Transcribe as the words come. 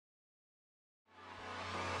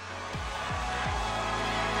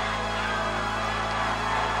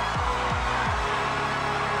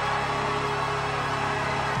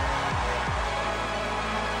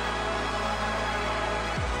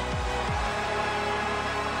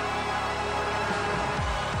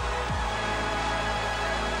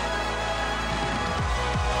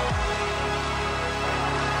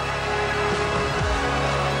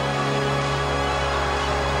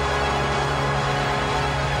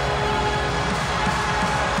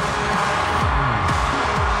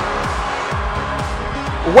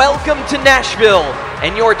Welcome to Nashville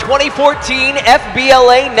and your 2014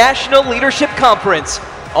 FBLA National Leadership Conference.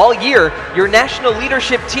 All year, your national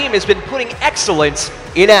leadership team has been putting excellence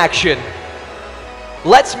in action.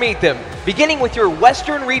 Let's meet them, beginning with your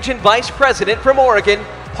Western Region Vice President from Oregon,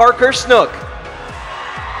 Parker Snook.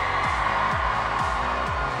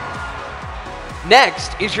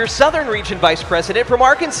 Next is your Southern Region Vice President from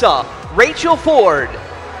Arkansas, Rachel Ford.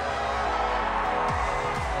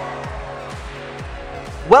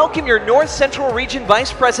 Welcome your North Central Region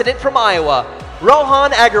Vice President from Iowa,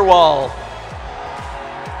 Rohan Agarwal.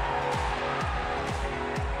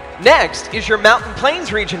 Next is your Mountain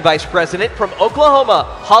Plains Region Vice President from Oklahoma,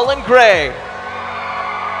 Holland Gray.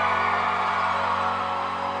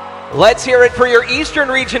 Let's hear it for your Eastern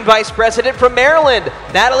Region Vice President from Maryland,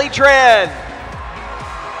 Natalie Tran.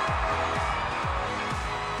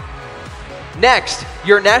 Next,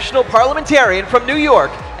 your National Parliamentarian from New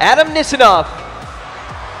York, Adam Nisanoff.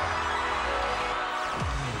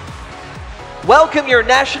 Welcome your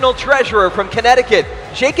National Treasurer from Connecticut,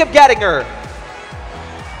 Jacob Gattinger.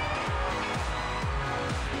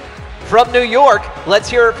 From New York, let's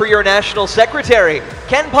hear it for your National Secretary,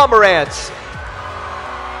 Ken Pomerantz.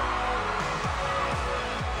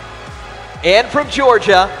 And from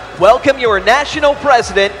Georgia, welcome your National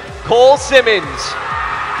President, Cole Simmons.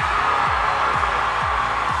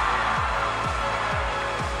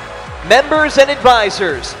 Members and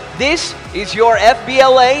advisors, this is your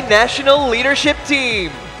FBLA National Leadership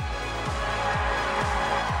Team.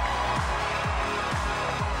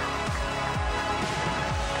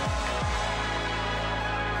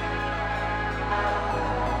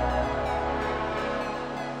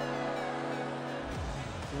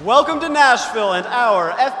 Welcome to Nashville and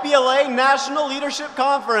our FBLA National Leadership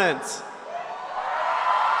Conference.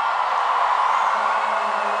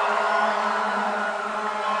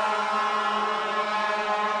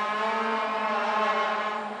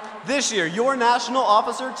 This year, your national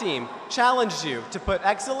officer team challenged you to put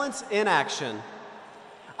excellence in action.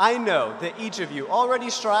 I know that each of you already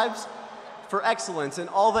strives for excellence in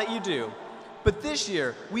all that you do, but this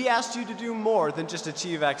year, we asked you to do more than just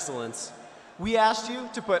achieve excellence. We asked you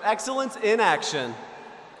to put excellence in action.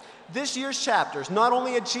 This year's chapters not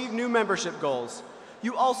only achieved new membership goals,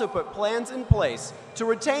 you also put plans in place to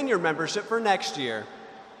retain your membership for next year.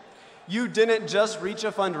 You didn't just reach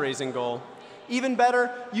a fundraising goal. Even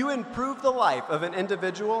better, you improved the life of an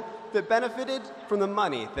individual that benefited from the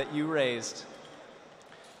money that you raised.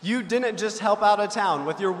 You didn't just help out a town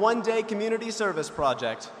with your one-day community service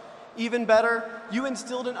project. Even better, you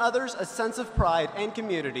instilled in others a sense of pride and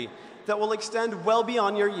community that will extend well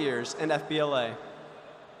beyond your years in FBLA.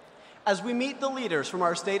 As we meet the leaders from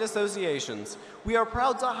our state associations, we are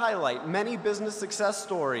proud to highlight many business success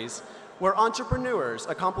stories where entrepreneurs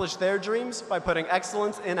accomplish their dreams by putting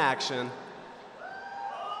excellence in action.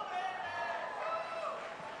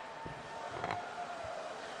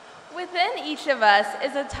 Within each of us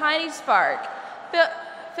is a tiny spark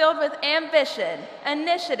filled with ambition,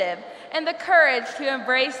 initiative, and the courage to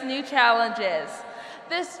embrace new challenges.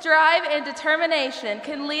 This drive and determination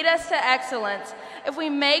can lead us to excellence if we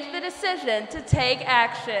make the decision to take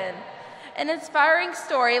action. An inspiring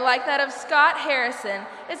story like that of Scott Harrison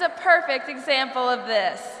is a perfect example of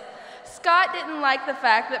this. Scott didn't like the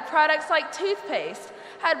fact that products like toothpaste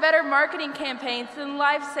had better marketing campaigns than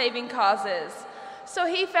life-saving causes. So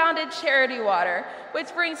he founded Charity Water,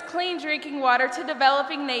 which brings clean drinking water to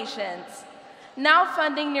developing nations. Now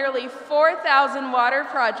funding nearly 4,000 water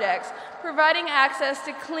projects, providing access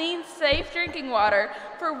to clean, safe drinking water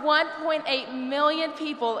for 1.8 million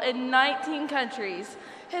people in 19 countries.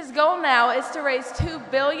 His goal now is to raise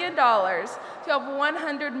 $2 billion to help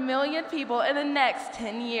 100 million people in the next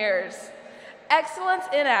 10 years. Excellence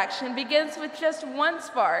in action begins with just one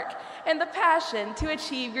spark and the passion to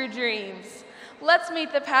achieve your dreams. Let's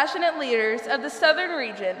meet the passionate leaders of the Southern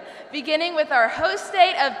region, beginning with our host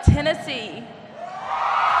state of Tennessee.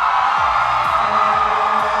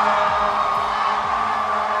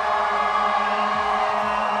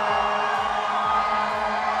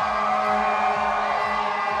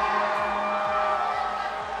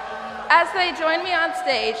 As they join me on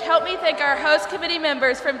stage, help me thank our host committee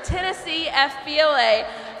members from Tennessee FBLA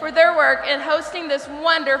for their work in hosting this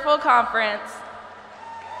wonderful conference.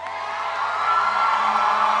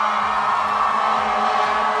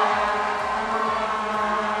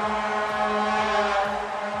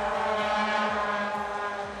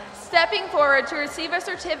 Stepping forward to receive a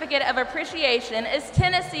certificate of appreciation is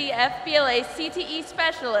Tennessee FBLA CTE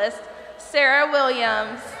Specialist, Sarah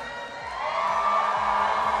Williams.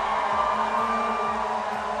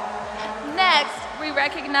 Next, we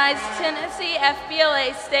recognize Tennessee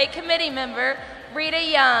FBLA State Committee member Rita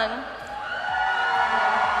Young.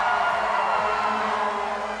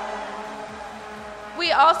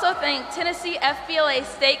 We also thank Tennessee FBLA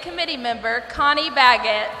State Committee member Connie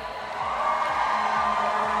Baggett.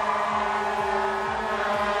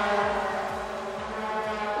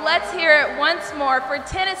 Let's hear it once more for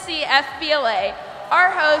Tennessee FBLA,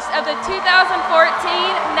 our host of the 2014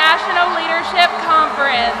 National Leadership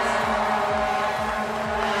Conference.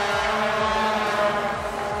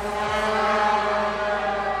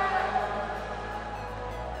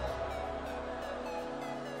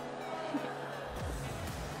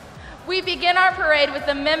 We begin our parade with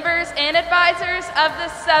the members and advisors of the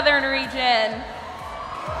Southern Region.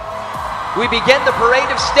 We begin the parade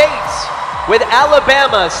of states with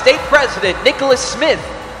Alabama State President Nicholas Smith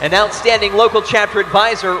and Outstanding Local Chapter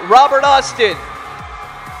Advisor Robert Austin.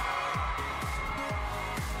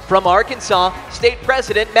 From Arkansas, State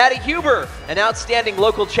President Matty Huber and Outstanding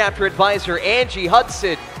Local Chapter Advisor Angie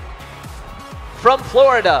Hudson. From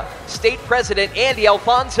Florida, State President Andy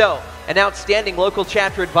Alfonso and Outstanding Local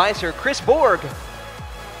Chapter Advisor Chris Borg.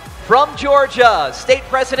 From Georgia, State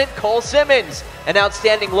President Cole Simmons and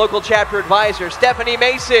Outstanding Local Chapter Advisor Stephanie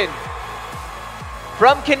Mason.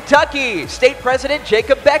 From Kentucky, State President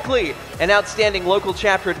Jacob Beckley and Outstanding Local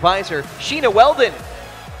Chapter Advisor Sheena Weldon.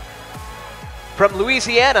 From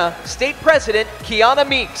Louisiana, State President Kiana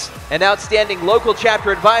Meeks and Outstanding Local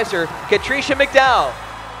Chapter Advisor Katricia McDowell.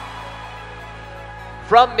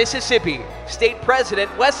 From Mississippi, State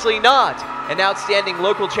President Wesley Knott and Outstanding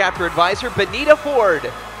Local Chapter Advisor Benita Ford.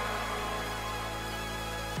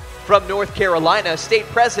 From North Carolina, State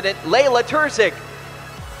President Layla Terzic.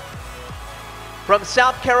 From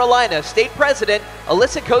South Carolina, State President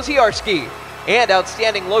Alyssa Koziarski and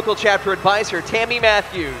Outstanding Local Chapter Advisor Tammy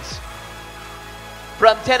Matthews.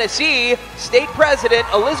 From Tennessee, State President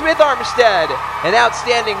Elizabeth Armstead and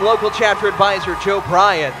Outstanding Local Chapter Advisor Joe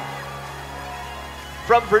Bryan.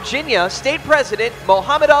 From Virginia, State President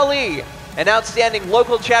Mohammed Ali and Outstanding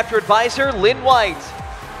Local Chapter Advisor Lynn White.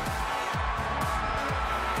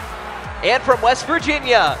 And from West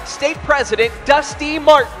Virginia, State President Dusty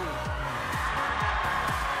Martin.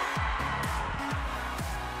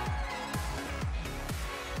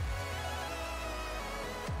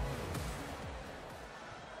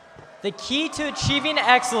 The key to achieving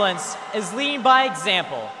excellence is leading by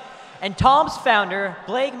example. And Tom's founder,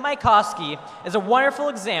 Blake Mykoski, is a wonderful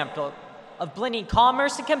example of blending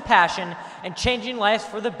commerce and compassion and changing lives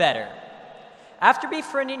for the better. After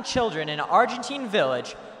befriending children in an Argentine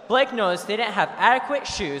village, Blake noticed they didn't have adequate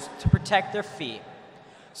shoes to protect their feet.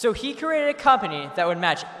 So he created a company that would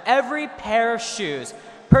match every pair of shoes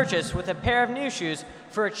purchased with a pair of new shoes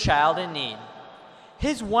for a child in need.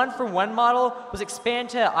 His one-for-one model was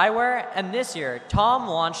expanded to eyewear, and this year, Tom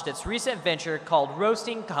launched its recent venture called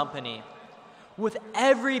Roasting Company. With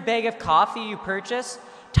every bag of coffee you purchase,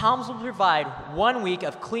 Tom's will provide 1 week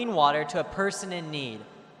of clean water to a person in need.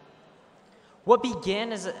 What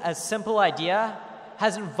began as a simple idea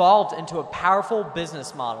has evolved into a powerful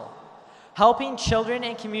business model, helping children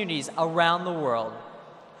and communities around the world.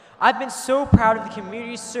 I've been so proud of the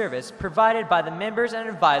community service provided by the members and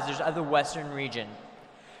advisors of the Western region.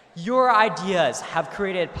 Your ideas have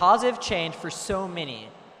created positive change for so many.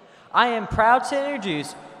 I am proud to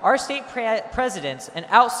introduce our state presidents and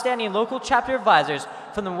outstanding local chapter advisors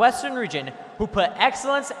from the Western region who put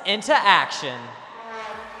excellence into action.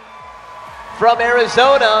 From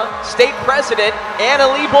Arizona, State President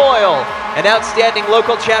Anna Lee Boyle and Outstanding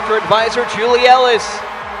Local Chapter Advisor Julie Ellis.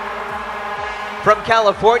 From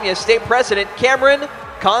California, State President Cameron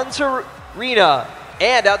Conzarina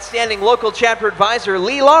and Outstanding Local Chapter Advisor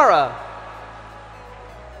Lee Lara.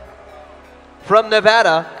 From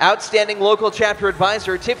Nevada, Outstanding Local Chapter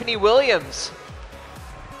Advisor Tiffany Williams.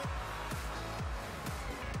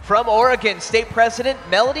 From Oregon, State President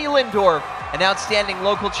Melody Lindorf and Outstanding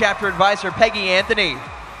Local Chapter Advisor Peggy Anthony.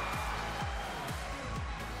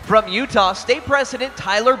 From Utah, State President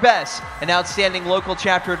Tyler Bess and Outstanding Local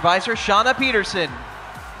Chapter Advisor Shauna Peterson.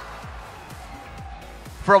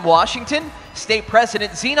 From Washington, State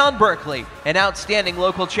President Zenon Berkeley and Outstanding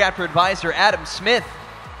Local Chapter Advisor Adam Smith.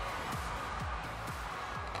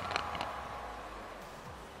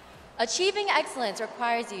 Achieving excellence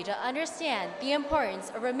requires you to understand the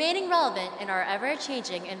importance of remaining relevant in our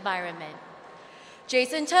ever-changing environment.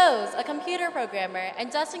 Jason Toes, a computer programmer,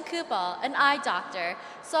 and Dustin Kupal, an eye doctor,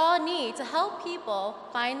 saw a need to help people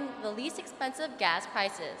find the least expensive gas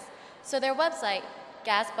prices. So their website,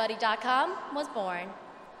 gasbuddy.com, was born.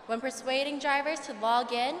 When persuading drivers to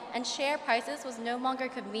log in and share prices was no longer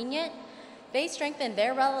convenient, They strengthened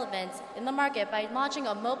their relevance in the market by launching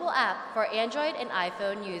a mobile app for Android and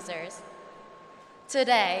iPhone users.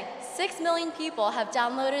 Today, 6 million people have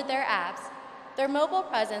downloaded their apps. Their mobile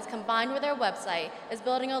presence combined with their website is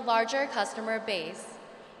building a larger customer base,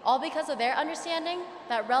 all because of their understanding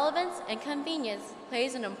that relevance and convenience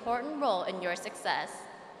plays an important role in your success.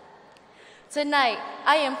 Tonight,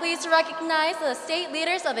 I am pleased to recognize the state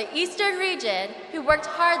leaders of the Eastern region who worked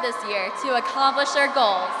hard this year to accomplish their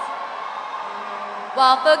goals,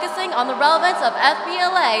 while focusing on the relevance of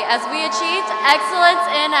FBLA as we achieved excellence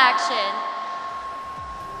in action.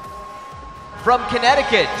 From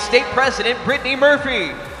Connecticut, State President Brittany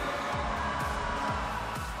Murphy.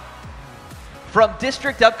 From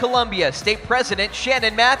District of Columbia, State President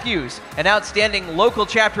Shannon Matthews, and outstanding local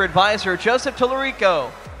chapter advisor Joseph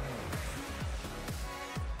Tallarico.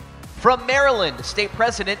 From Maryland, State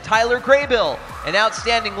President Tyler Graybill, and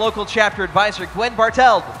outstanding local chapter advisor Gwen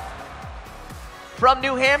Barteld. From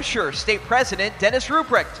New Hampshire, State President Dennis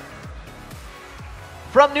Ruprecht.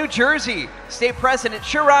 From New Jersey, State President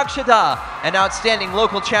Chirag Shada, and outstanding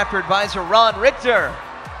local chapter advisor Ron Richter.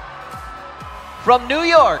 From New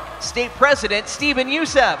York, State President Stephen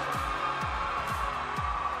Youssef.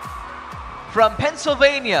 From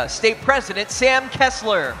Pennsylvania, State President Sam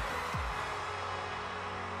Kessler.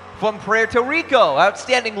 From Puerto Rico,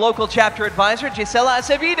 outstanding local chapter advisor Gisela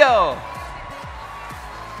Acevedo.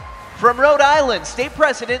 From Rhode Island, State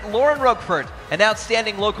President Lauren Roquefort, and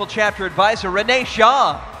outstanding local chapter advisor Renee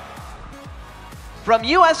Shaw. From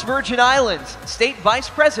U.S. Virgin Islands, State Vice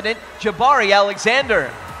President Jabari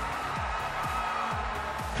Alexander.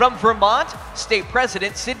 From Vermont, State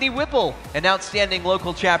President Sidney Whipple, and outstanding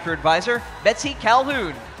local chapter advisor Betsy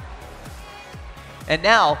Calhoun. And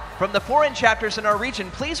now, from the foreign chapters in our region,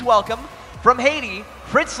 please welcome, from Haiti,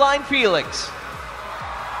 Fritzline Felix.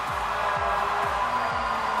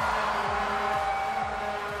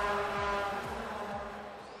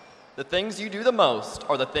 The things you do the most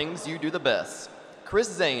are the things you do the best.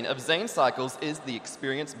 Chris Zane of Zane Cycles is the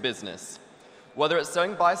experienced business. Whether it's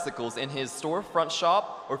selling bicycles in his storefront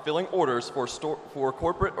shop or filling orders for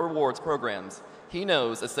corporate rewards programs, he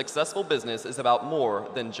knows a successful business is about more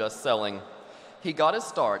than just selling. He got his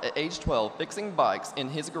start at age 12 fixing bikes in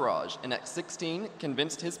his garage, and at 16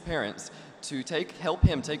 convinced his parents to help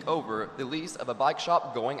him take over the lease of a bike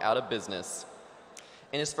shop going out of business.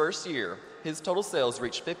 In his first year, his total sales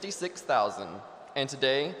reached $56,000, and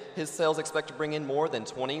today his sales expect to bring in more than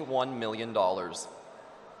 $21 million.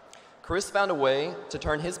 Chris found a way to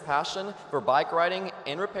turn his passion for bike riding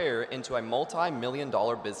and repair into a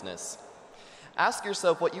multi-million-dollar business. Ask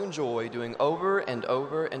yourself what you enjoy doing over and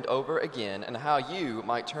over and over again, and how you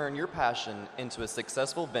might turn your passion into a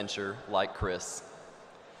successful venture like Chris.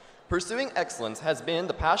 Pursuing excellence has been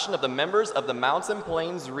the passion of the members of the Mountain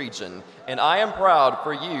Plains region, and I am proud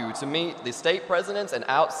for you to meet the state presidents and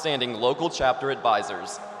outstanding local chapter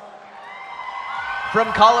advisors. From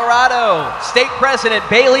Colorado, State President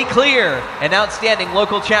Bailey Clear, and outstanding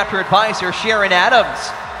local chapter advisor Sharon Adams.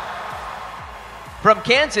 From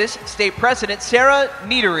Kansas, State President Sarah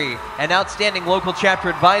Meadery, and outstanding local chapter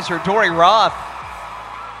advisor Dory Roth.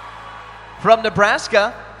 From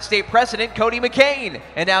Nebraska, State President Cody McCain,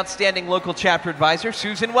 and outstanding local chapter advisor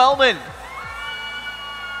Susan Wellman.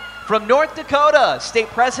 From North Dakota, State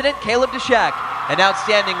President Caleb Deshak, and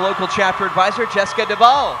outstanding local chapter advisor Jessica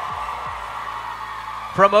Duvall.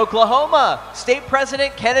 From Oklahoma, State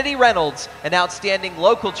President Kennedy Reynolds, and outstanding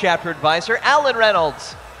local chapter advisor Alan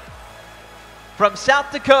Reynolds. From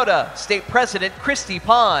South Dakota, State President Christy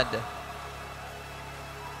Pond.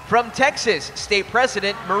 From Texas, State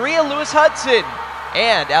President Maria Lewis Hudson,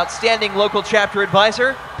 and outstanding local chapter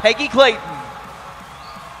advisor Peggy Clayton.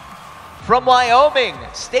 From Wyoming,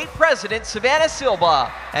 State President Savannah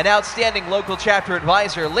Silva, and outstanding local chapter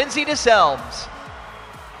advisor Lindsay DeSelms.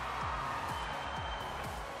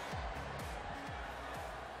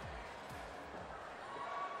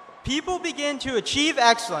 People begin to achieve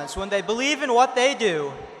excellence when they believe in what they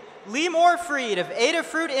do. Lee Moore Freed of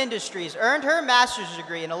Adafruit Industries earned her master's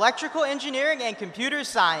degree in electrical engineering and computer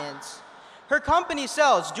science. Her company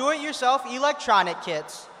sells do-it-yourself electronic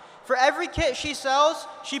kits. For every kit she sells,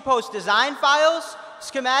 she posts design files,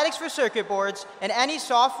 schematics for circuit boards, and any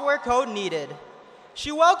software code needed.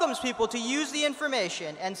 She welcomes people to use the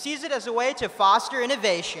information and sees it as a way to foster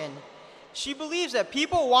innovation. She believes that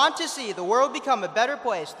people want to see the world become a better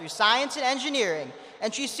place through science and engineering,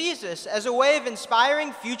 and she sees this as a way of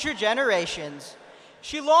inspiring future generations.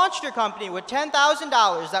 She launched her company with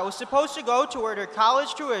 $10,000 that was supposed to go toward her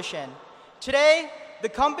college tuition. Today, the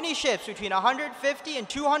company ships between 150 and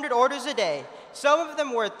 200 orders a day, some of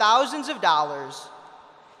them worth thousands of dollars.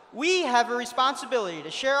 We have a responsibility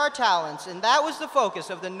to share our talents, and that was the focus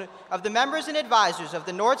of the members and advisors of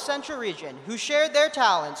the North Central region who shared their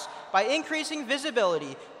talents by increasing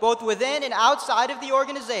visibility both within and outside of the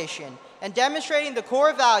organization and demonstrating the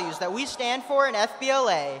core values that we stand for in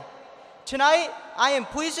FBLA. Tonight, I am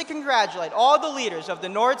pleased to congratulate all the leaders of the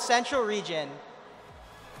North Central region.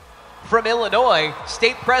 From Illinois,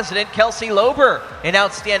 State President Kelsey Lober and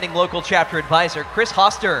outstanding local chapter advisor Chris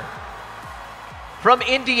Hoster. From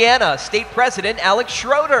Indiana, State President Alex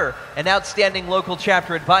Schroeder and outstanding local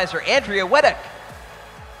chapter advisor Andrea Weddick.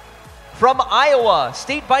 From Iowa,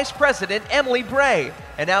 State Vice President Emily Bray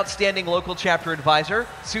and outstanding local chapter advisor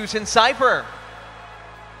Susan Seifer.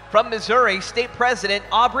 From Missouri, State President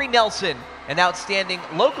Aubrey Nelson and outstanding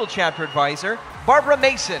local chapter advisor Barbara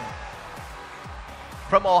Mason.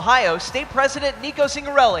 From Ohio, State President Nico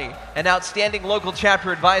Zingarelli and outstanding local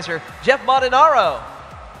chapter advisor Jeff Montanaro.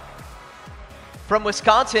 From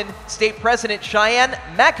Wisconsin, State President Cheyenne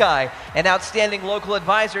Mackay and outstanding local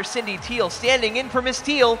advisor Cindy Teal, standing in for Ms.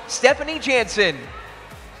 Teal, Stephanie Jansen.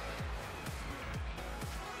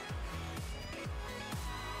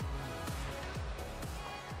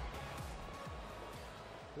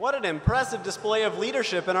 What an impressive display of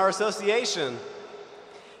leadership in our association.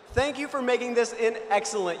 Thank you for making this an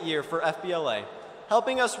excellent year for FBLA,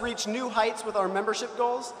 helping us reach new heights with our membership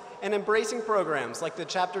goals and embracing programs like the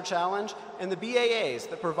Chapter Challenge and the BAAs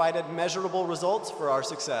that provided measurable results for our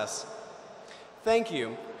success. Thank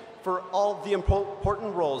you for all the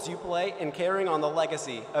important roles you play in carrying on the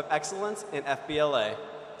legacy of excellence in FBLA.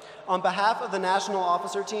 On behalf of the National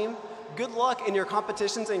Officer Team, good luck in your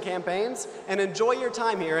competitions and campaigns, and enjoy your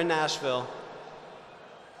time here in Nashville.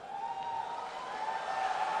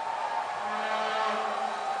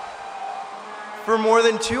 For more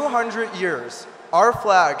than 200 years, our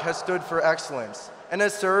flag has stood for excellence and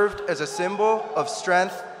has served as a symbol of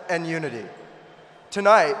strength and unity.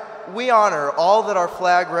 Tonight, we honor all that our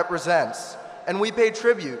flag represents, and we pay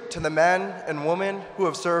tribute to the men and women who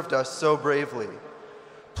have served us so bravely.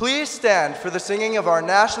 Please stand for the singing of our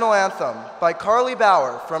national anthem by Carly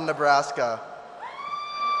Bauer from Nebraska.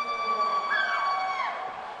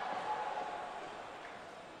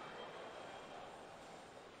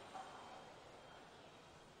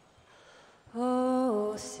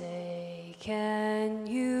 Oh, say, can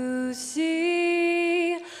you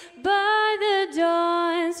see by the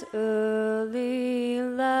dawn's early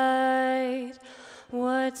light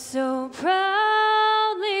what so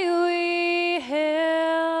proudly we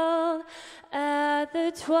hailed at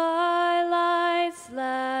the twilight's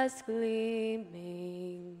last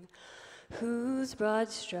gleaming, whose broad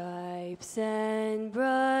stripes and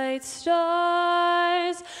bright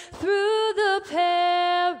stars through the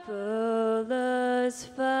perilous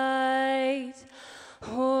fight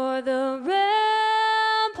o'er the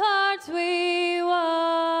ramparts we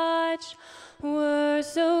watched were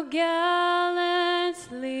so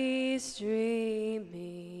gallantly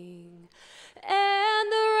streaming,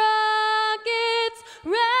 and the rockets'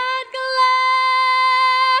 red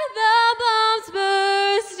glare, the bombs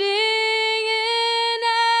bursting in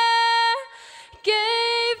air,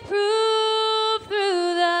 gave proof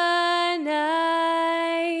through the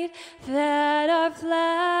night that our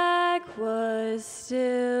flag was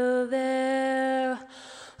still there.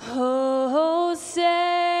 Oh,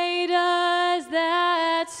 say does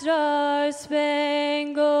that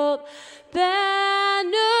star-spangled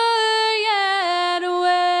banner yet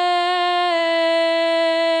wave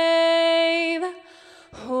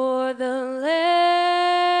o'er the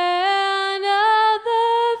land of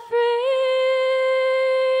the free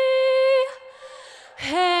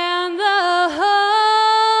and the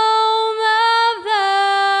home of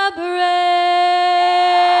the brave?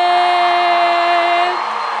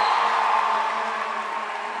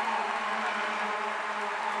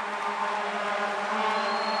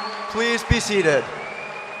 Please be seated.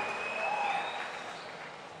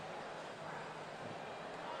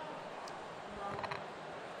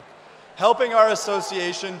 Helping our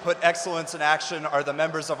association put excellence in action are the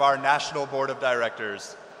members of our National Board of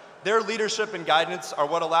Directors. Their leadership and guidance are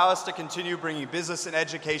what allow us to continue bringing business and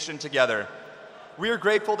education together. We are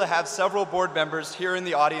grateful to have several board members here in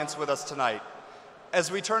the audience with us tonight. As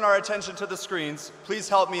we turn our attention to the screens, please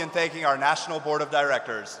help me in thanking our National Board of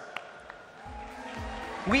Directors.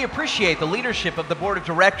 We appreciate the leadership of the Board of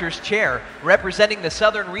Directors Chair, representing the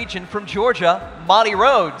Southern Region from Georgia, Monty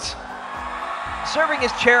Rhodes. Serving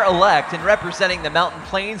as Chair-elect and representing the Mountain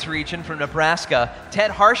Plains region from Nebraska,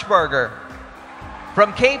 Ted Harshbarger.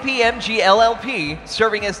 From KPMG LLP,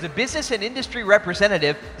 serving as the Business and Industry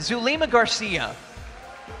Representative, Zulima Garcia.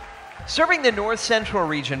 Serving the North Central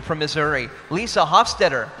region from Missouri, Lisa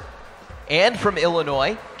Hofstetter. And from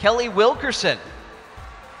Illinois, Kelly Wilkerson.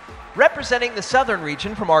 Representing the Southern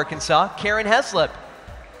region from Arkansas, Karen Heslip.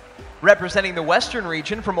 Representing the Western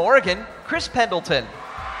region from Oregon, Chris Pendleton.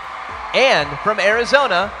 And from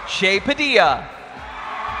Arizona, Shea Padilla.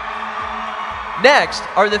 Next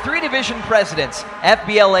are the three division presidents,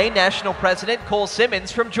 FBLA National President Cole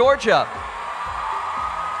Simmons from Georgia,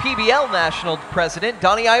 PBL National President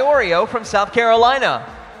Donnie Iorio from South Carolina,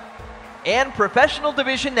 and Professional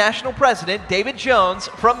Division National President David Jones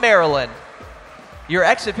from Maryland. Your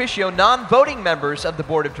ex officio non-voting members of the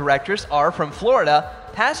Board of Directors are from Florida,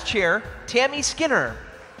 past chair Tammy Skinner,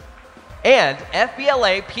 and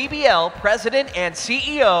FBLA PBL President and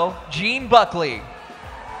CEO Gene Buckley.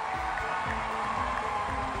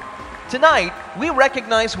 Tonight, we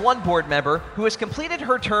recognize one board member who has completed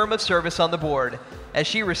her term of service on the board. As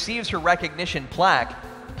she receives her recognition plaque,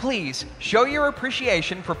 please show your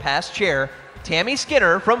appreciation for past chair Tammy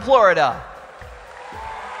Skinner from Florida.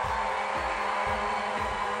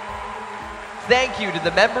 Thank you to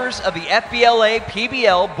the members of the FBLA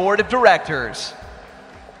PBL Board of Directors.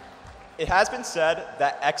 It has been said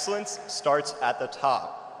that excellence starts at the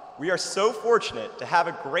top. We are so fortunate to have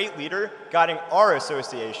a great leader guiding our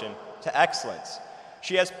association to excellence.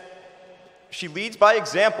 She leads by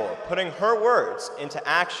example, putting her words into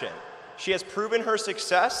action. She has proven her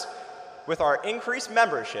success with our increased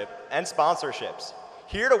membership and sponsorships.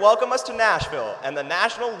 Here to welcome us to Nashville and the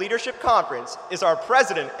National Leadership Conference is our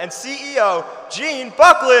President and CEO, Gene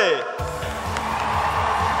Buckley.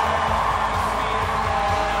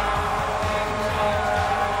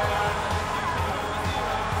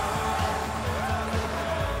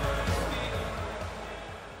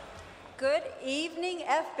 Good evening,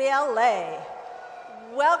 FBLA.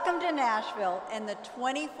 Welcome to Nashville and the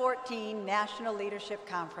 2014 National Leadership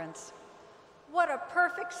Conference. What a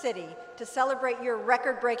perfect city to celebrate your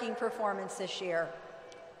record-breaking performance this year.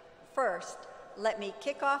 First, let me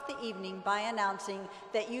kick off the evening by announcing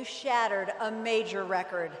that you shattered a major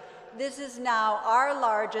record. This is now our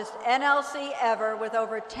largest NLC ever with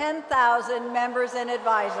over 10,000 members and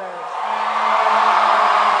advisors.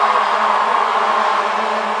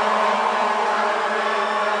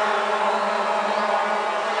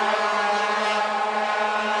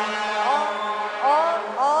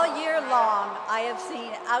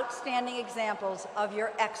 Outstanding examples of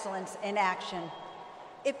your excellence in action.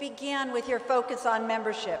 It began with your focus on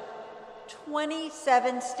membership.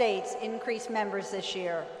 27 states increased members this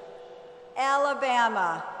year.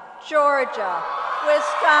 Alabama, Georgia,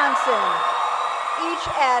 Wisconsin, each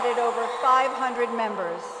added over 500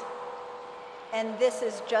 members. And this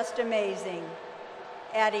is just amazing.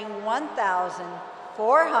 Adding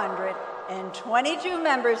 1,422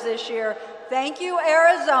 members this year. Thank you,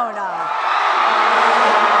 Arizona.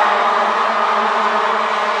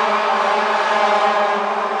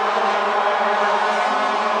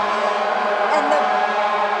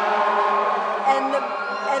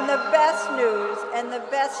 And the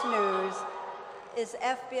best news is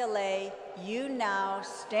FBLA, you now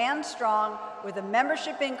stand strong with a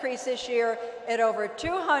membership increase this year at over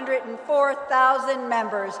 204,000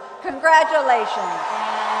 members. Congratulations.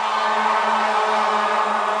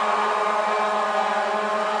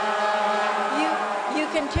 You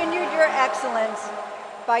continued your excellence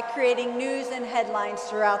by creating news and headlines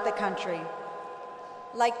throughout the country.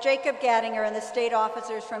 Like Jacob Gattinger and the state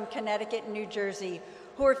officers from Connecticut and New Jersey,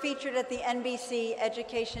 who were featured at the NBC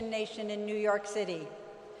Education Nation in New York City.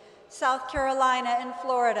 South Carolina and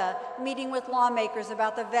Florida, meeting with lawmakers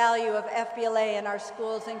about the value of FBLA in our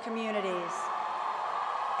schools and communities.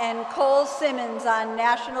 And Cole Simmons on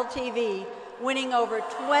national TV, winning over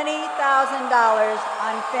 $20,000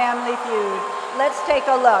 on Family Feud. Let's take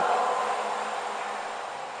a look.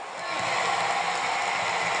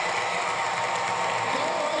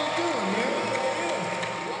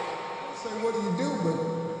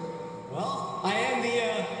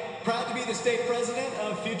 State President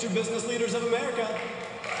of Future Business Leaders of America.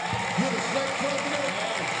 You're the state president?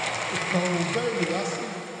 Oh, baby, I see.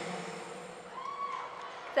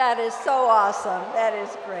 That is so awesome. That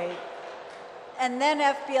is great. And then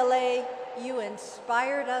FBLA, you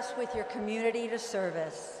inspired us with your community to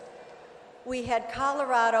service. We had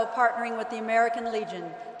Colorado partnering with the American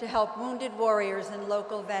Legion to help wounded warriors and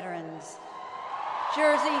local veterans.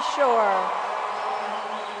 Jersey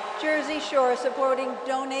Shore supporting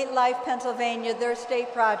Donate Life Pennsylvania, their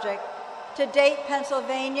state project. To date,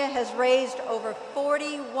 Pennsylvania has raised over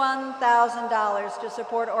 $41,000 to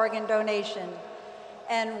support organ donation.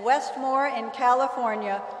 And Westmore in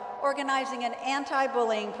California, organizing an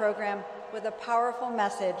anti-bullying program with a powerful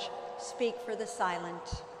message, Speak for the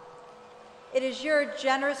Silent. It is your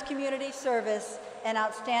generous community service and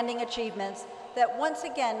outstanding achievements that once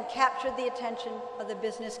again captured the attention of the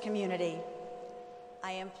business community.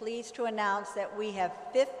 I am pleased to announce that we have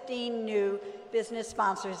 15 new business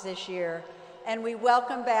sponsors this year, and we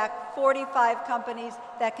welcome back 45 companies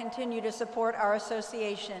that continue to support our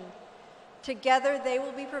association. Together, they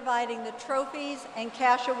will be providing the trophies and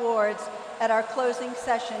cash awards at our closing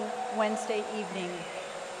session Wednesday evening.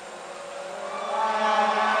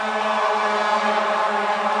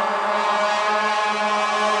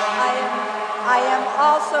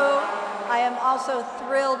 I am also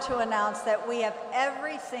thrilled to announce that we have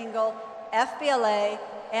every single FBLA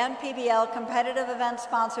and PBL competitive event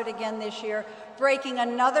sponsored again this year, breaking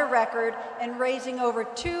another record and raising over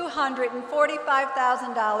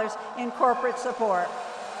 $245,000 in corporate support.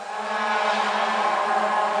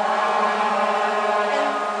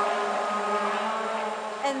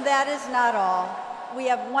 And that is not all. We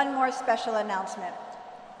have one more special announcement.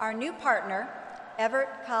 Our new partner, Everett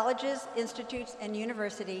Colleges, Institutes, and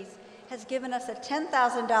Universities, has given us a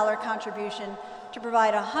 $10,000 contribution to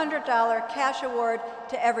provide a $100 cash award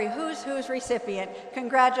to every Who's Who's recipient.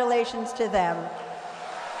 Congratulations to them.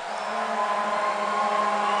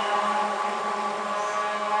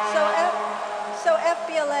 So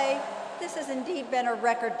FBLA, this has indeed been a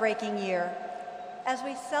record-breaking year. As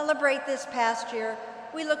we celebrate this past year,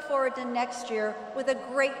 we look forward to next year with a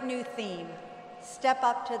great new theme, Step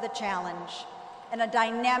Up to the Challenge, and a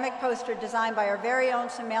dynamic poster designed by our very own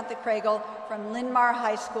Samantha Craigle from Linn-Mar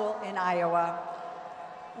High School in Iowa.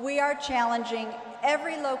 We are challenging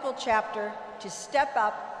every local chapter to step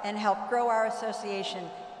up and help grow our association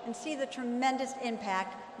and see the tremendous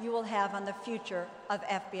impact you will have on the future of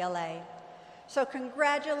FBLA. So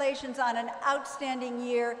congratulations on an outstanding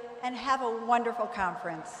year and have a wonderful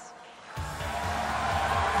conference.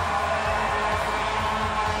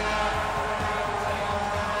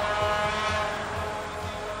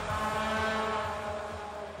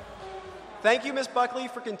 Thank you, Ms. Buckley,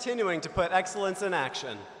 for continuing to put excellence in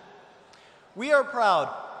action. We are proud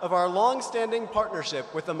of our long-standing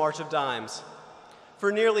partnership with the March of Dimes.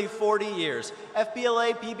 For nearly 40 years,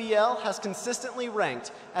 FBLA PBL has consistently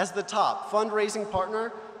ranked as the top fundraising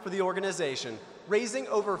partner for the organization, raising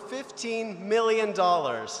over $15 million.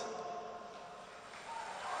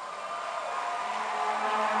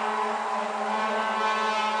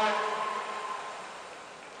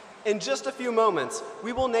 In just a few moments,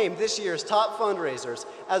 we will name this year's top fundraisers,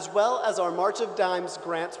 as well as our March of Dimes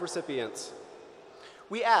grants recipients.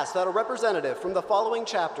 We ask that a representative from the following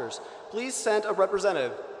chapters please send a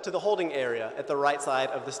representative to the holding area at the right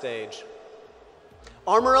side of the stage.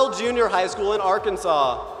 Armorell Junior High School in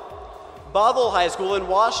Arkansas, Bothell High School in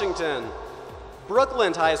Washington,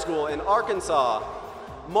 Brookland High School in Arkansas,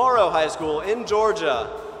 Morrow High School in Georgia,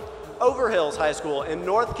 Overhills High School in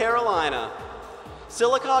North Carolina,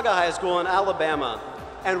 Sylacauga High School in Alabama,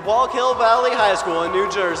 and Wallkill Valley High School in New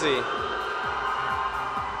Jersey.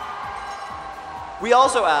 We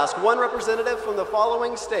also ask one representative from the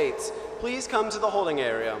following states, please come to the holding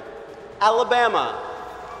area: Alabama,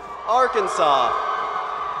 Arkansas,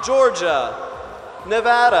 Georgia,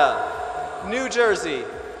 Nevada, New Jersey,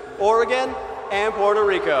 Oregon, and Puerto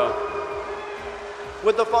Rico.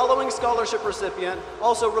 Would the following scholarship recipient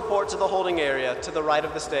also report to the holding area to the right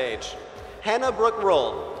of the stage? Hannah Brooke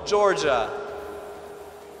Rull, Georgia.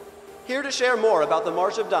 Here to share more about the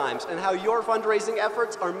March of Dimes and how your fundraising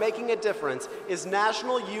efforts are making a difference is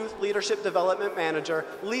National Youth Leadership Development Manager,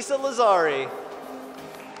 Lisa Lazari.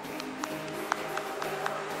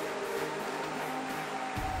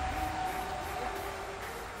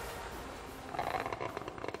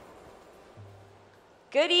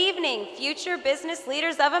 Good evening, future business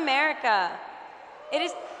leaders of America.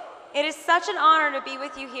 It is such an honor to be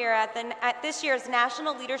with you here at this year's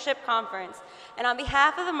National Leadership Conference. And on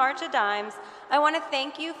behalf of the March of Dimes, I want to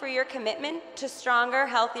thank you for your commitment to stronger,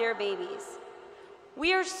 healthier babies.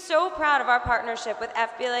 We are so proud of our partnership with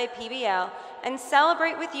FBLA PBL and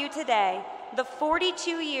celebrate with you today the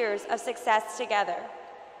 42 years of success together.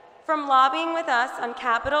 From lobbying with us on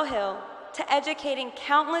Capitol Hill to educating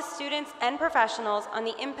countless students and professionals on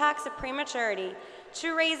the impacts of prematurity,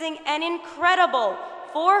 to raising an incredible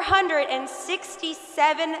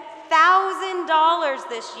 $467,000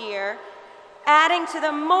 this year, adding to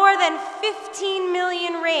the more than 15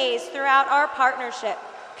 million raised throughout our partnership.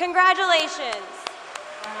 Congratulations.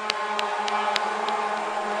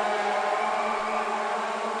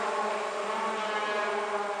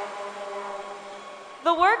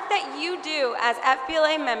 The work that you do as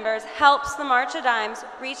FBLA members helps the March of Dimes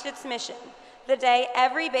reach its mission, the day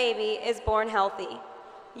every baby is born healthy.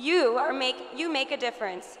 You make a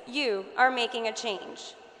difference. You are making a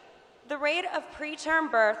change. The rate of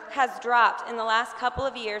preterm birth has dropped in the last couple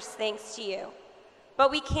of years thanks to you.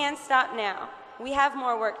 But we can't stop now. We have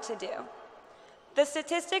more work to do. The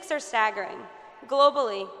statistics are staggering.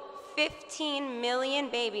 Globally, 15 million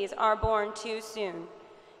babies are born too soon,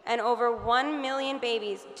 and over 1 million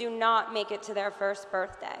babies do not make it to their first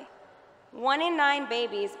birthday. 1 in 9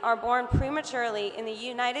 babies are born prematurely in the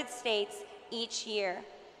United States each year,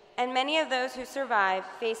 and many of those who survive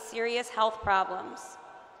face serious health problems.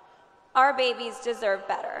 Our babies deserve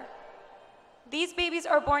better. These babies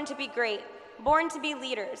are born to be great, born to be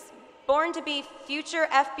leaders, born to be future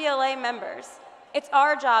FBLA members. It's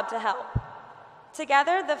our job to help.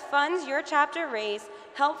 Together, the funds your chapter raise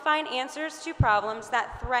help find answers to problems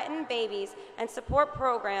that threaten babies and support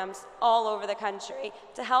programs all over the country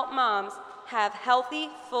to help moms have healthy,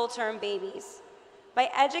 full-term babies. By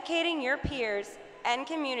educating your peers and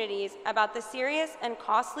communities about the serious and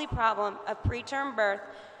costly problem of preterm birth,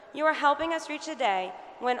 you are helping us reach a day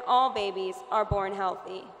when all babies are born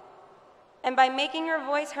healthy. And by making your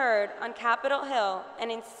voice heard on Capitol Hill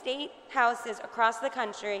and in state houses across the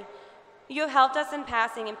country, you have helped us in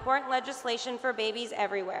passing important legislation for babies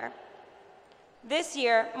everywhere. This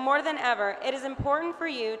year, more than ever, it is important for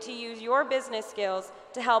you to use your business skills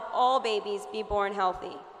to help all babies be born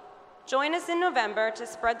healthy. Join us in November to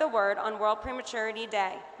spread the word on World Prematurity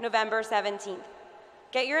Day, November 17th.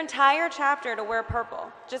 Get your entire chapter to wear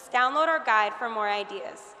purple. Just download our guide for more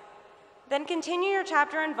ideas. Then continue your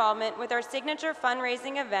chapter involvement with our signature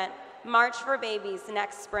fundraising event, March for Babies,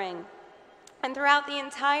 next spring. And throughout the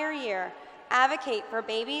entire year, advocate for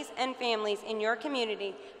babies and families in your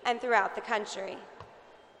community and throughout the country.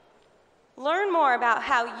 Learn more about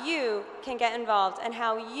how you can get involved and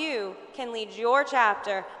how you can lead your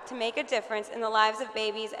chapter to make a difference in the lives of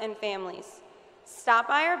babies and families. Stop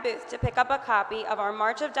by our booth to pick up a copy of our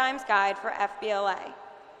March of Dimes guide for FBLA.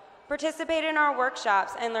 Participate in our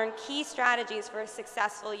workshops and learn key strategies for a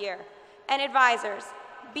successful year. And advisors,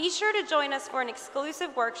 be sure to join us for an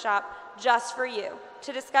exclusive workshop just for you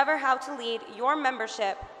to discover how to lead your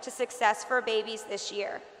membership to success for babies this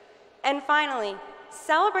year. And finally,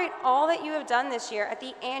 celebrate all that you have done this year at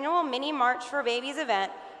the annual Mini March for Babies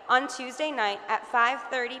event on Tuesday night at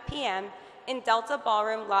 5:30 p.m. in Delta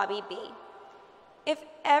Ballroom Lobby B. If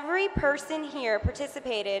every person here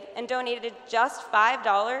participated and donated just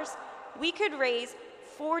 $5, we could raise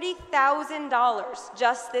 $40,000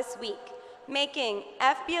 just this week, making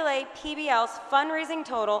FBLA PBL's fundraising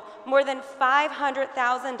total more than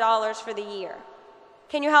 $500,000 for the year.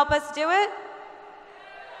 Can you help us do it?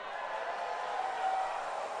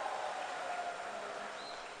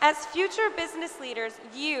 As future business leaders,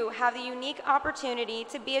 you have the unique opportunity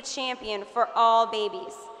to be a champion for all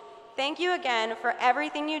babies. Thank you again for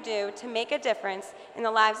everything you do to make a difference in the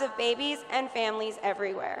lives of babies and families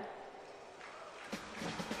everywhere.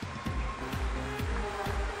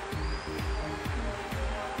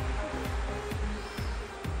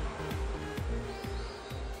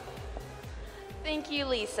 Thank you,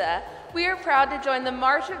 Lisa. We are proud to join the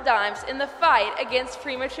March of Dimes in the fight against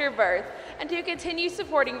premature birth and to continue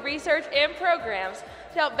supporting research and programs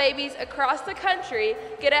to help babies across the country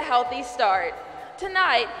get a healthy start.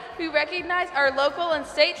 Tonight, we recognize our local and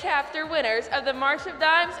state chapter winners of the March of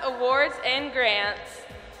Dimes awards and grants.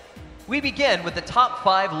 We begin with the top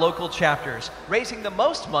 5 local chapters, raising the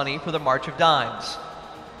most money for the March of Dimes.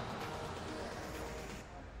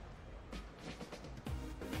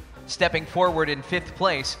 Stepping forward in 5th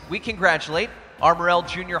place, we congratulate Armorell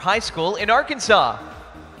Junior High School in Arkansas.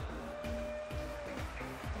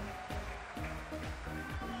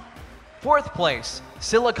 Fourth place,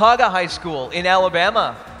 Sylacauga High School in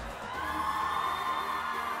Alabama.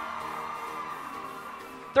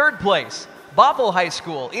 Third place, Bothell High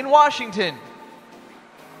School in Washington.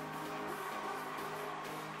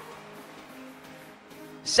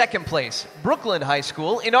 Second place, Brooklyn High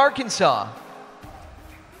School in Arkansas.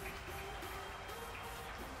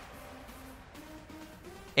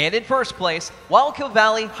 And in first place, Wildkill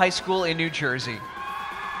Valley High School in New Jersey.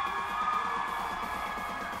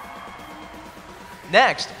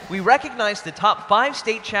 Next, we recognize the top 5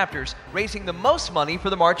 state chapters raising the most money for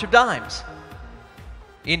the March of Dimes.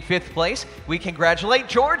 In 5th place, we congratulate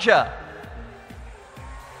Georgia.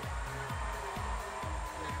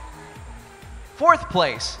 4th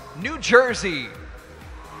place, New Jersey.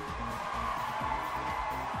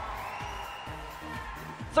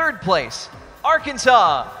 3rd place,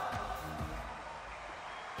 Arkansas.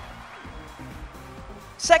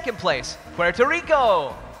 2nd place, Puerto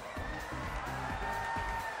Rico.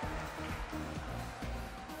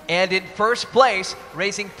 And in first place,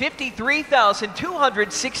 raising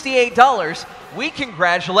 $53,268, we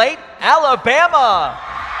congratulate Alabama.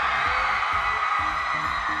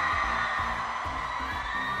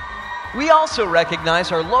 We also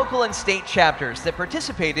recognize our local and state chapters that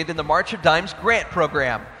participated in the March of Dimes grant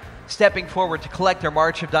program. Stepping forward to collect their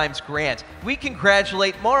March of Dimes grant, we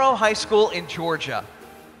congratulate Morrow High School in Georgia.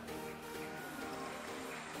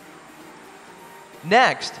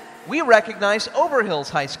 Next, we recognize Overhills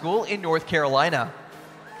High School in North Carolina.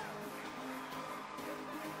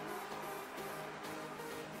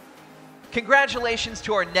 Congratulations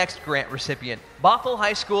to our next grant recipient, Bothell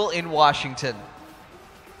High School in Washington.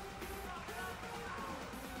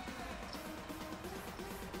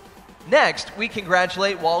 Next, we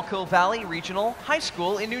congratulate Wallkill Valley Regional High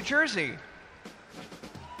School in New Jersey.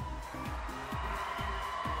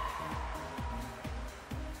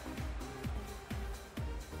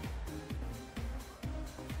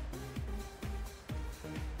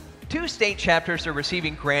 Two state chapters are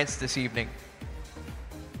receiving grants this evening.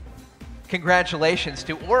 Congratulations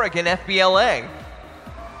to Oregon FBLA.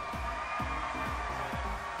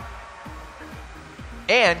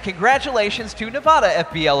 And congratulations to Nevada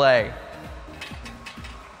FBLA.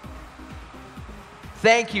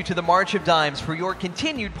 Thank you to the March of Dimes for your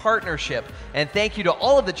continued partnership, and thank you to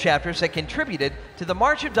all of the chapters that contributed to the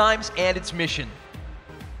March of Dimes and its mission.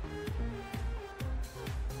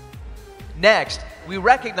 Next, we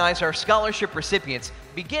recognize our scholarship recipients,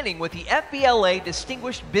 beginning with the FBLA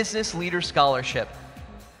Distinguished Business Leader Scholarship.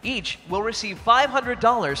 Each will receive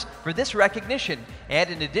 $500 for this recognition and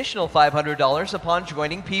an additional $500 upon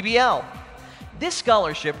joining PBL. This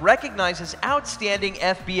scholarship recognizes outstanding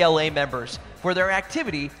FBLA members for their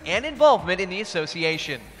activity and involvement in the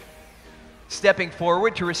association. Stepping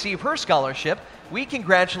forward to receive her scholarship, we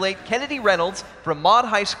congratulate Kennedy Reynolds from Maud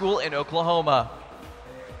High School in Oklahoma.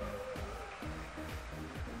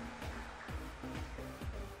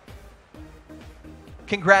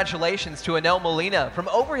 Congratulations to Anel Molina from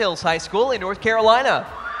Overhills High School in North Carolina.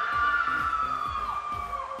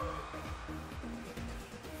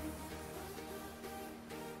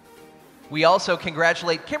 We also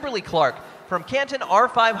congratulate Kimberly Clark from Canton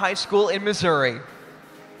R5 High School in Missouri.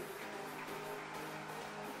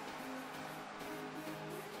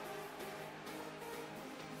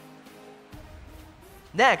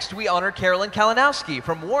 Next, we honor Carolyn Kalinowski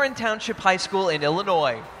from Warren Township High School in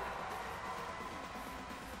Illinois.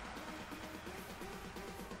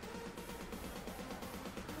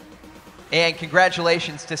 And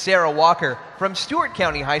congratulations to Sarah Walker from Stewart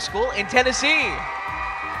County High School in Tennessee.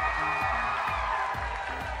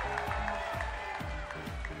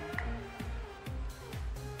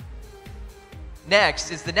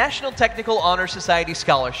 Next is the National Technical Honor Society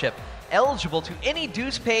Scholarship, eligible to any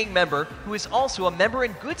dues-paying member who is also a member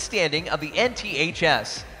in good standing of the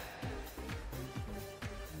NTHS.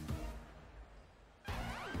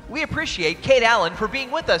 We appreciate Kate Allen for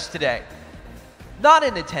being with us today. Not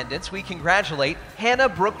in attendance, we congratulate Hannah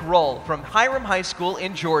Brooke Roll from Hiram High School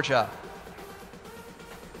in Georgia.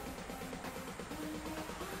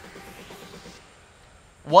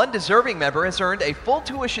 One deserving member has earned a full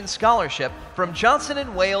tuition scholarship from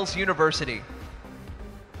Johnson & Wales University.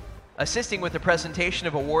 Assisting with the presentation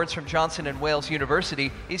of awards from Johnson & Wales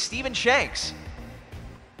University is Stephen Shanks.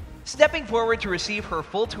 Stepping forward to receive her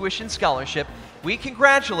full tuition scholarship, we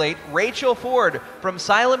congratulate Rachel Ford from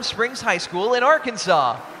Siloam Springs High School in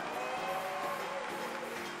Arkansas.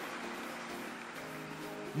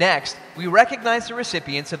 Next, we recognize the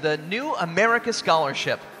recipients of the New America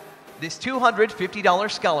Scholarship. This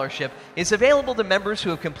 $250 scholarship is available to members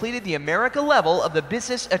who have completed the America level of the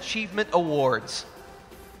Business Achievement Awards.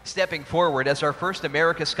 Stepping forward as our first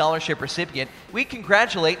America Scholarship recipient, we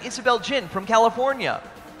congratulate Isabel Jin from California.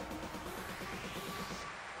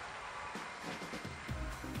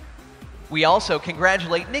 We also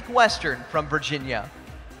congratulate Nick Western from Virginia.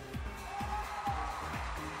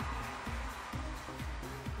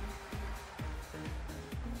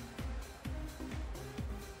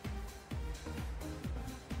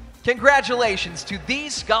 Congratulations to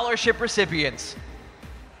these scholarship recipients.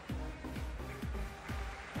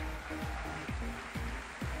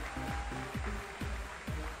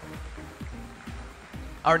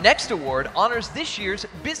 Our next award honors this year's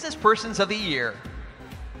Business Persons of the Year.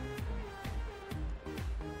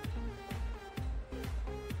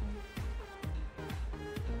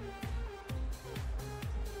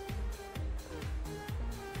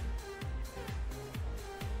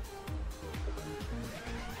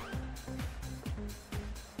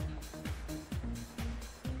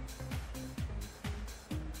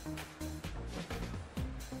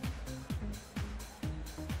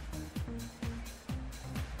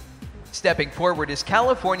 Stepping forward is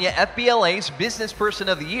California FBLA's Business Person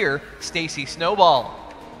of the Year, Stacy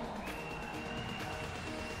Snowball.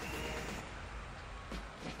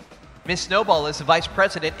 Ms. Snowball is the Vice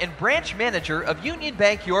President and Branch Manager of Union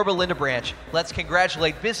Bank Yorba Linda Branch. Let's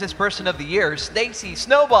congratulate Business Person of the Year, Stacy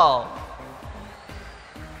Snowball.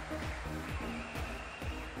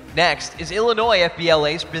 Next is Illinois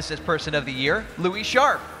FBLA's Business Person of the Year, Louis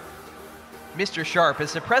Sharp. Mr. Sharp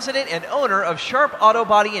is the President and owner of Sharp Auto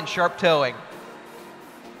Body and Sharp Towing.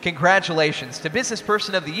 Congratulations to Business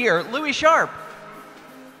Person of the Year, Louis Sharp.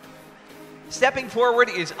 Stepping forward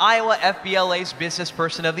is Iowa FBLA's Business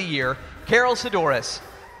Person of the Year, Carol Sidoris.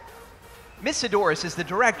 Ms. Sidoris is the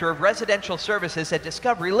Director of Residential Services at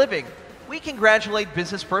Discovery Living. We congratulate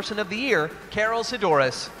Business Person of the Year, Carol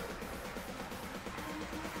Sidoris.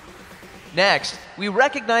 Next, we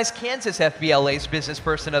recognize Kansas FBLA's Business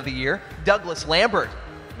Person of the Year, Douglas Lambert.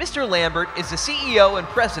 Mr. Lambert is the CEO and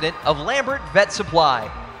President of Lambert Vet Supply.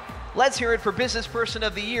 Let's hear it for Business Person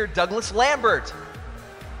of the Year, Douglas Lambert.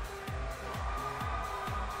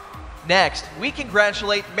 Next, we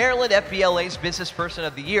congratulate Maryland FBLA's Business Person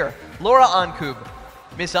of the Year, Laura Ankub.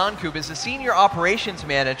 Ms. Ankub is the Senior Operations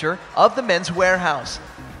Manager of the Men's Warehouse.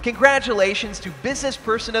 Congratulations to Business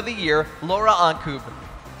Person of the Year, Laura Ankub.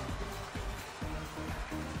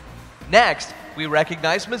 Next, we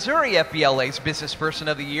recognize Missouri FBLA's Business Person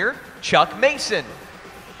of the Year, Chuck Mason.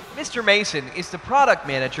 Mr. Mason is the Product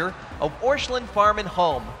Manager of Orchland Farm and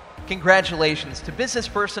Home. Congratulations to Business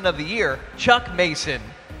Person of the Year, Chuck Mason.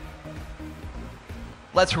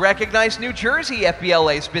 Let's recognize New Jersey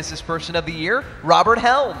FBLA's Business Person of the Year, Robert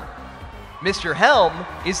Helm. Mr. Helm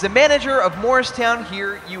is the manager of Morristown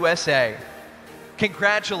here, USA.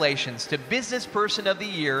 Congratulations to Business Person of the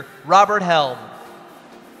Year, Robert Helm.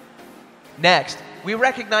 Next, we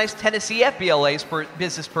recognize Tennessee FBLA's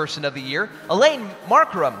Business Person of the Year, Elaine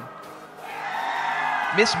Markram.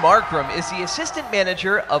 Miss Markram is the Assistant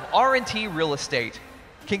Manager of R&T Real Estate.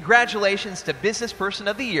 Congratulations to Business Person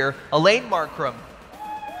of the Year, Elaine Markram.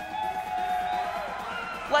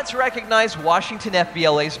 Let's recognize Washington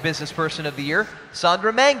FBLA's Business Person of the Year,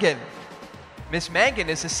 Sandra Mangan. Ms. Mangan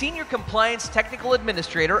is the Senior Compliance Technical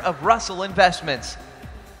Administrator of Russell Investments.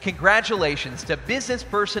 Congratulations to Business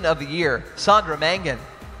Person of the Year, Sandra Mangan.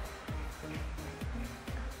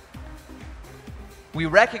 We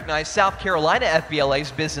recognize South Carolina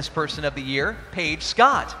FBLA's Business Person of the Year, Paige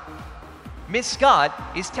Scott. Ms. Scott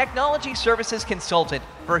is Technology Services Consultant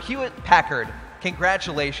for Hewlett-Packard.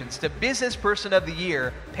 Congratulations to Business Person of the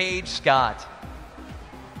Year, Paige Scott.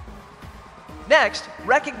 Next,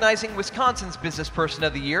 recognizing Wisconsin's Business Person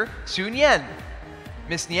of the Year, Soon Yen.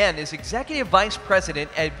 Ms. Yen is Executive Vice President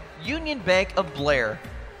at Union Bank of Blair.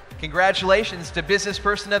 Congratulations to Business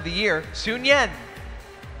Person of the Year, Soon Yen.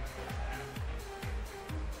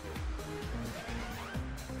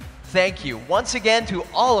 Thank you once again to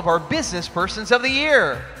all of our Business Persons of the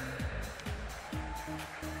Year.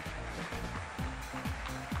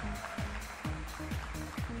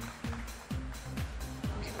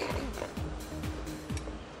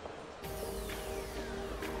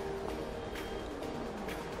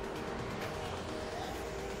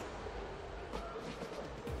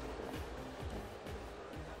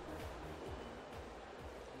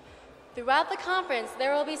 Throughout the conference,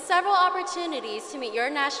 there will be several opportunities to meet your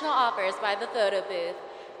national offers by the photo booth.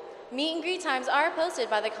 Meet and greet times are posted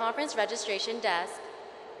by the conference registration desk.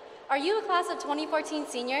 Are you a class of 2014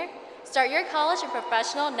 senior? Start your college and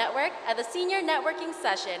professional network at the Senior Networking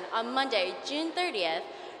Session on Monday, June 30th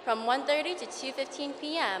from 1:30 to 2:15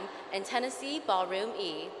 p.m. in Tennessee Ballroom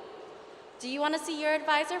E. Do you want to see your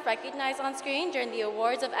advisor recognized on screen during the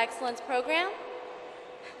Awards of Excellence program?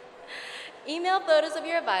 Email photos of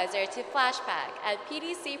your advisor to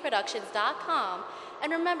flashpack@pdcproductions.com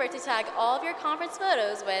and remember to tag all of your conference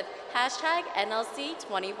photos with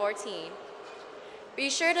 #NLC2014. Be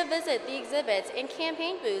sure to visit the exhibits and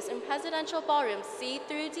campaign booths in Presidential Ballrooms C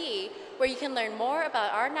through D, where you can learn more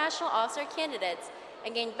about our national officer candidates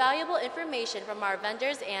and gain valuable information from our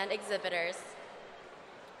vendors and exhibitors.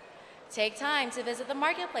 Take time to visit the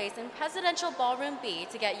marketplace in Presidential Ballroom B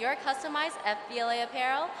to get your customized FBLA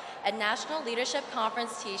apparel and National Leadership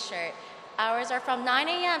Conference t-shirt. Hours are from 9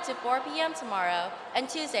 a.m. to 4 p.m. tomorrow and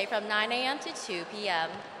Tuesday from 9 a.m. to 2 p.m.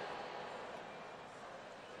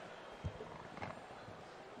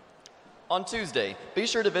 On Tuesday, be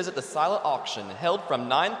sure to visit the silent auction held from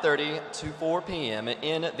 9:30 to 4 p.m.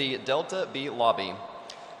 in the Delta B lobby.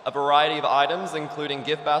 A variety of items, including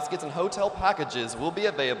gift baskets and hotel packages, will be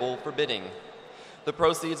available for bidding. The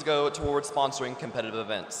proceeds go towards sponsoring competitive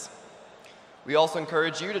events. We also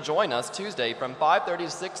encourage you to join us Tuesday from 5:30 to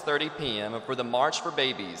 6:30 p.m. for the March for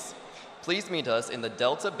Babies. Please meet us in the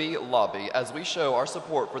Delta B lobby as we show our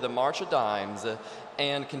support for the March of Dimes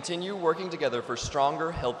and continue working together for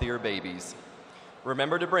stronger, healthier babies.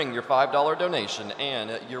 Remember to bring your $5 donation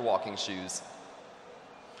and your walking shoes.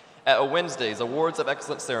 At Wednesday's Awards of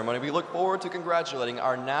Excellence ceremony, we look forward to congratulating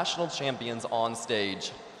our national champions on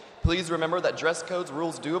stage. Please remember that dress codes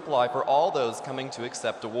rules do apply for all those coming to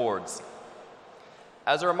accept awards.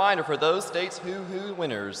 As a reminder for those states who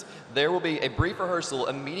winners, there will be a brief rehearsal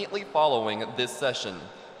immediately following this session.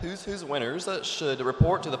 Who's winners should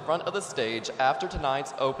report to the front of the stage after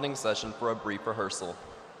tonight's opening session for a brief rehearsal.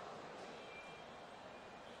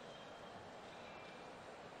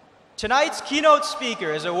 Tonight's keynote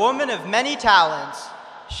speaker is a woman of many talents.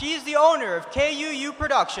 She is the owner of KUU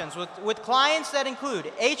Productions with clients that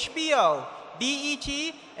include HBO,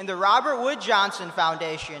 BET, and the Robert Wood Johnson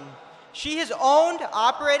Foundation. She has owned,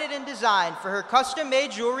 operated, and designed for her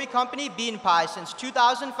custom-made jewelry company Bean Pie since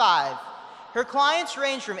 2005. Her clients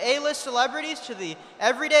range from A-list celebrities to the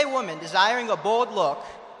everyday woman desiring a bold look.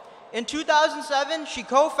 In 2007, she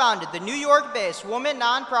co-founded the New York-based woman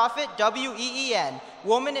nonprofit WEEN,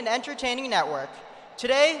 Woman in Entertaining Network.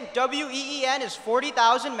 Today, WEEN is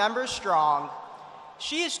 40,000 members strong.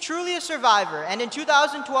 She is truly a survivor, and in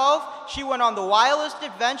 2012, she went on the wildest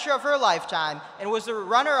adventure of her lifetime and was the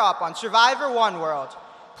runner-up on Survivor One World.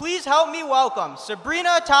 Please help me welcome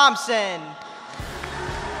Sabrina Thompson.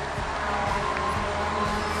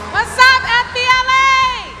 What's up,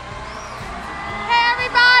 FBLA? Hey,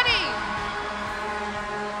 everybody.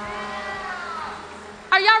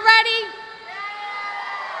 Are y'all ready?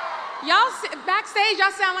 Y'all backstage, y'all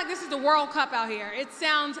sound like this is the World Cup out here. It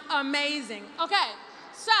sounds amazing. Okay,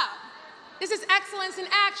 so this is excellence in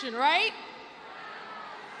action, right?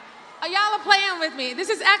 Y'all are playing with me. This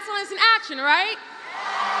is excellence in action, right?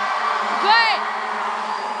 Good.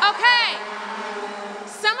 Okay.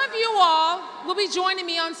 Some of you all will be joining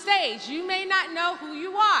me on stage. You may not know who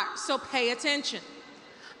you are, so pay attention.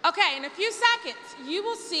 Okay, in a few seconds, you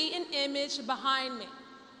will see an image behind me.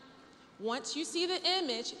 Once you see the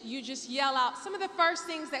image, you just yell out some of the first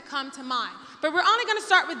things that come to mind. But we're only going to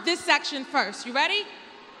start with this section first. You ready?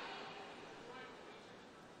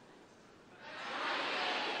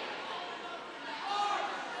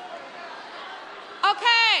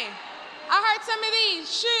 Okay. I heard some of these: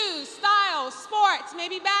 shoes, styles, sports,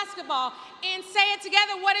 maybe basketball. And say it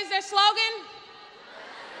together. What is their slogan?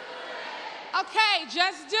 Okay,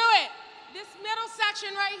 just do it. This middle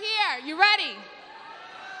section right here. You ready?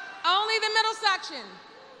 Only the middle section.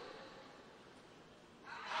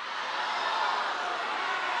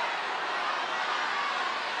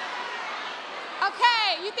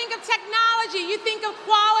 Okay, you think of technology, you think of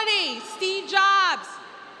quality, Steve Jobs,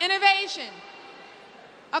 innovation.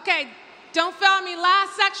 Okay, don't fail me.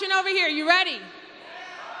 Last section over here. You ready?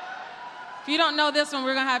 If you don't know this one,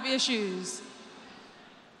 we're going to have issues.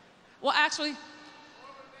 Well, actually,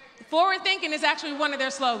 forward thinking is actually one of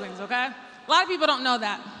their slogans, okay? A lot of people don't know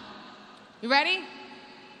that. You ready?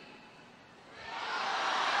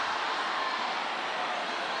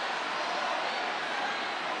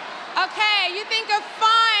 Okay, you think of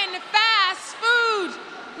fun, fast food,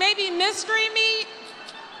 maybe mystery meat.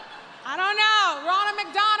 I don't know, Ronald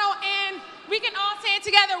McDonald, and we can all say it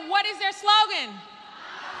together. What is their slogan?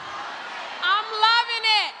 I'm loving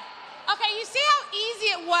it. Okay, you see how easy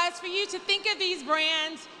it was for you to think of these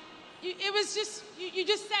brands? It was just, you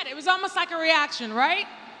just said it. It was almost like a reaction, right?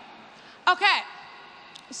 Okay,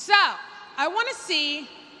 so I want to see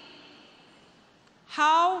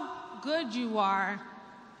how good you are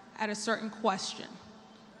at a certain question.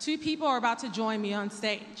 2 people are about to join me on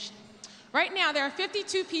stage. Right now, there are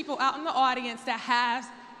 52 people out in the audience that have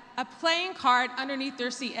a playing card underneath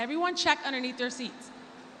their seat. Everyone check underneath their seats.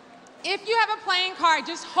 If you have a playing card,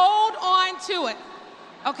 just hold on to it,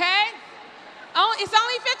 okay? It's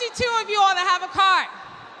only 52 of you all that have a card.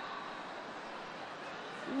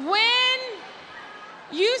 When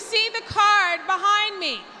you see the card behind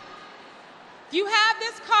me, you have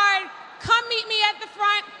this card, come meet me at the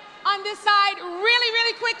front on this side really,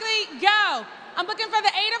 really quickly. Go. I'm looking for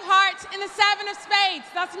the 8 of hearts and the 7 of spades.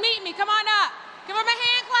 Let's meet me. Come on up. Give them a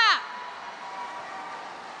hand clap.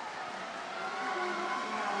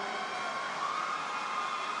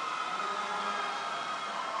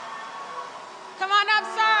 Come on up,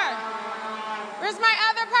 sir. Where's my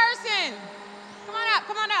other person? Come on up,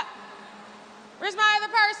 come on up. Where's my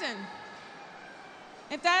other person?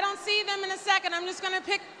 If I don't see them in a second, I'm just gonna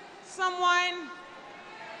pick someone.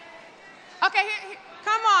 Okay, here,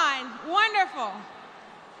 come on, wonderful.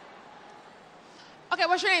 Okay,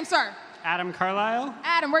 what's your name, sir? Adam Carlisle.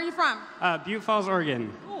 Adam, where are you from? Butte Falls,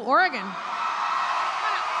 Oregon. Ooh, Oregon.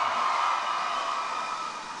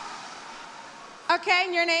 Okay,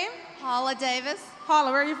 and your name? Paula Davis.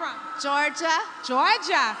 Paula, where are you from? Georgia.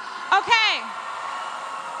 Georgia. Okay.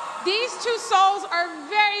 These two souls are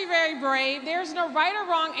very, very brave. There's no right or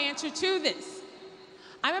wrong answer to this.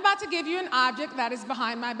 I'm about to give you an object that is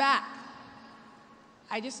behind my back.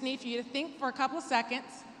 I just need for you to think for a couple of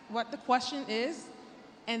seconds what the question is,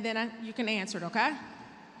 and then you can answer it, okay?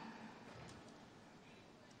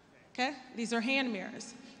 Okay, these are hand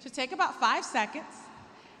mirrors. So take about 5 seconds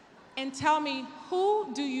and tell me,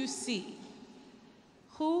 who do you see?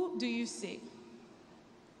 Who do you see?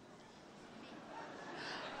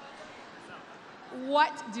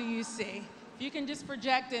 What do you see? If you can just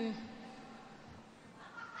project and...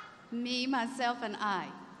 Me, myself, and I.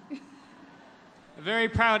 A very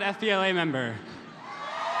proud FBLA member.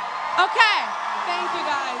 Okay, thank you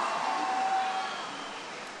guys.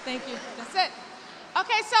 Thank you, that's it.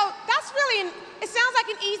 Okay, so that's really, it sounds like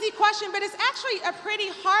an easy question, but it's actually a pretty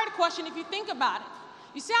hard question if you think about it.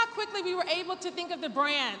 You see how quickly we were able to think of the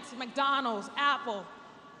brands, McDonald's, Apple,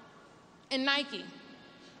 and Nike.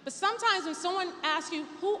 But sometimes when someone asks you,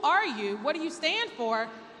 who are you, what do you stand for,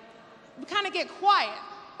 we kind of get quiet,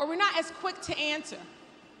 or we're not as quick to answer.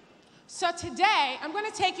 So today, I'm going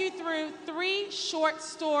to take you through 3 short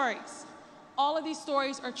stories. All of these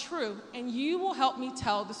stories are true, and you will help me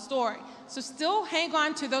tell the story. So still hang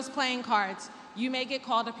on to those playing cards. You may get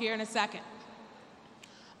called up here in a second.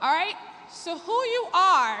 All right? So who you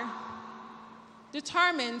are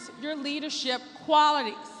determines your leadership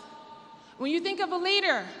qualities. When you think of a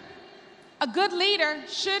leader, a good leader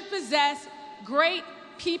should possess great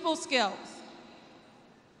people skills.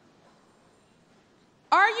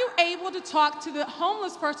 Are you able to talk to the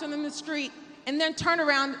homeless person in the street and then turn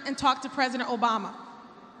around and talk to President Obama?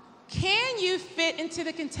 Can you fit into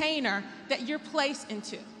the container that you're placed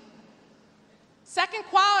into? Second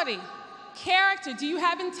quality, character. Do you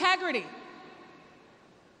have integrity?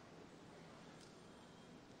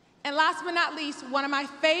 And last but not least, one of my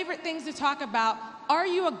favorite things to talk about, are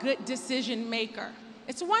you a good decision maker?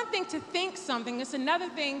 It's one thing to think something, it's another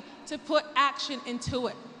thing to put action into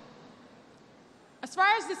it. As far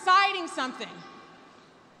as deciding something,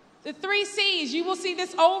 the 3 C's, you will see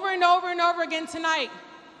this over and over and over again tonight.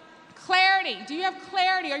 Clarity, do you have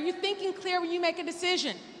clarity? Are you thinking clear when you make a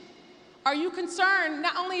decision? Are you concerned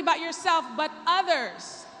not only about yourself, but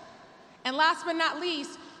others? And last but not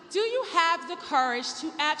least, do you have the courage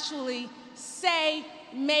to actually say,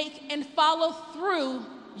 make, and follow through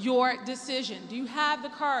your decision? Do you have the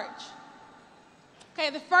courage?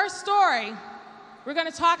 Okay, the first story we're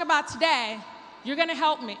going to talk about today, you're going to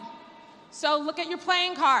help me. So look at your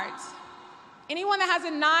playing cards. Anyone that has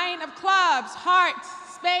a 9 of clubs, hearts,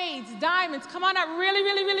 spades, diamonds, come on up really,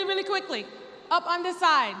 really, really, really quickly. Up on this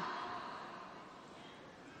side.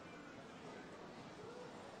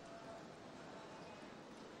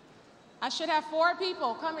 I should have 4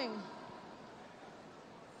 people coming.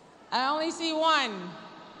 I only see 1.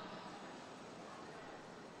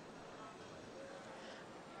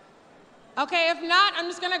 Okay, if not, I'm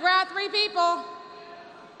just gonna grab 3 people.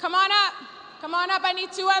 Come on up. Come on up. I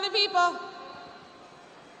need 2 other people.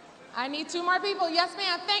 I need 2 more people. Yes,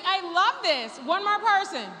 ma'am. I love this. 1 more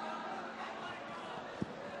person.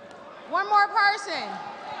 1 more person.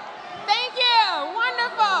 Thank you.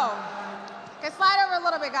 Wonderful. Okay, slide over a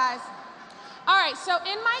little bit, guys. All right, so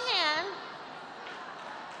in my hand,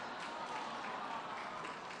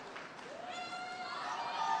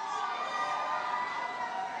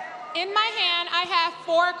 I have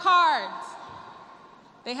 4 cards.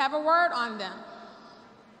 They have a word on them.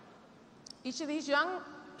 Each of these young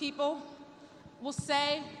people will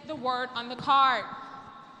say the word on the card.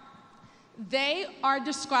 They are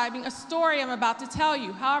describing a story I'm about to tell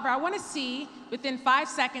you. However, I want to see within 5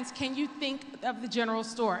 seconds, can you think of the general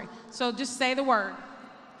story? So just say the word.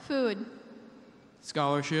 Food.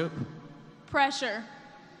 Scholarship. Pressure.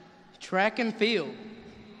 Track and field.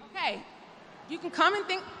 Okay, you can come and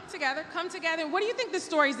think together, come together. What do you think this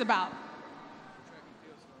story is about?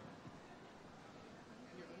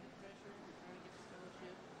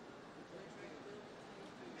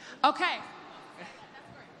 Okay.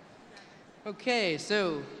 Okay,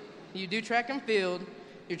 so you do track and field,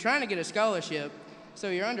 you're trying to get a scholarship, so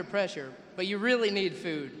you're under pressure, but you really need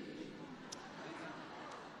food.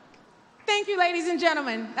 Thank you, ladies and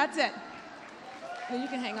gentlemen. That's it. Then you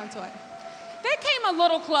can hang on to it. They came a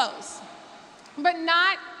little close, but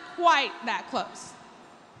not quite that close.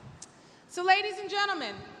 So, ladies and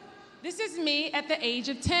gentlemen, this is me at the age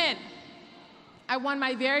of 10. I won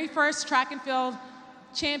my very first track and field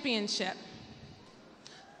championship.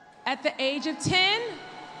 At the age of 10,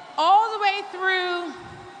 all the way through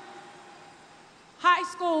high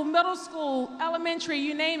school, middle school, elementary,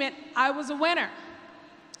 you name it, I was a winner.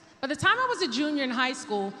 By the time I was a junior in high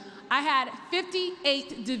school, I had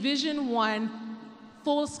 58 Division I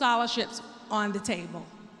full scholarships on the table.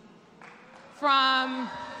 From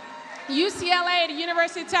UCLA to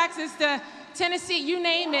University of Texas to Tennessee, you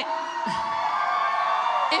name it,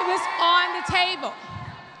 it was on the table.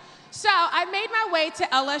 So I made my way to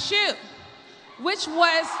LSU, which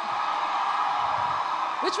was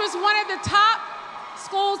one of the top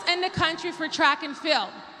schools in the country for track and field.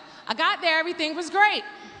 I got there, everything was great.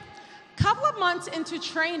 A couple of months into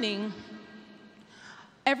training,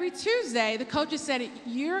 every Tuesday, the coaches said,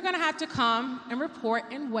 you're gonna have to come and report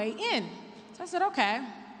and weigh in. So I said, okay.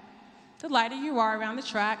 The lighter you are around the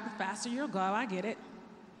track, the faster you'll go, I get it.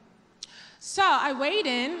 So I weighed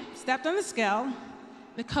in, stepped on the scale.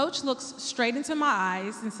 The coach looks straight into my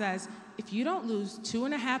eyes and says, if you don't lose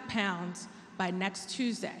 2.5 pounds by next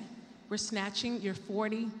Tuesday, we're snatching your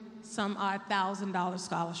 $40-some-odd-thousand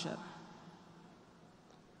scholarship.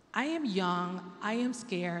 I am young, I am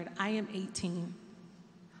scared, I am 18.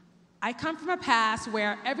 I come from a past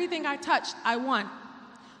where everything I touched, I won.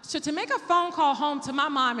 So to make a phone call home to my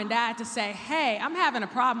mom and dad to say, hey, I'm having a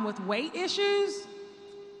problem with weight issues,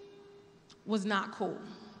 was not cool.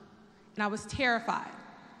 And I was terrified.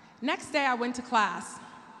 Next day, I went to class.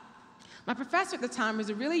 My professor at the time was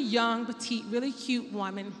a really young, petite, really cute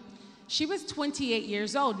woman. She was 28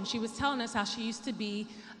 years old, and she was telling us how she used to be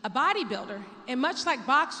a bodybuilder. And much like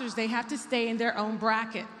boxers, they have to stay in their own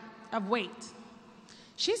bracket of weight.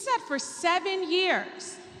 She said for 7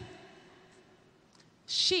 years,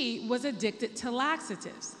 she was addicted to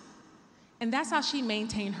laxatives. And that's how she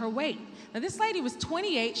maintained her weight. Now, this lady was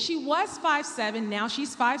 28. She was 5'7". Now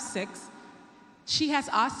she's 5'6". She has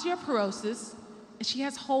osteoporosis, and she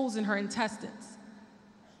has holes in her intestines.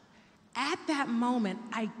 At that moment,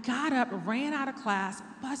 I got up, ran out of class,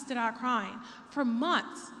 busted out crying. For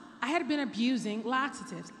months, I had been abusing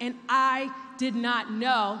laxatives, and I did not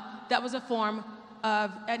know that was a form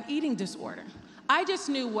of an eating disorder. I just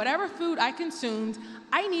knew whatever food I consumed,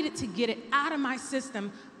 I needed to get it out of my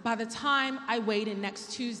system by the time I weighed in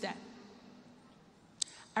next Tuesday.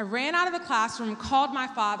 I ran out of the classroom, called my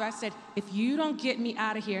father. I said, if you don't get me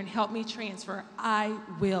out of here and help me transfer, I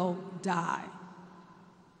will die.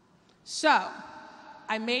 So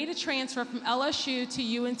I made a transfer from LSU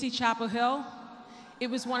to UNC Chapel Hill. It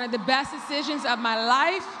was one of the best decisions of my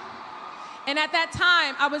life. And at that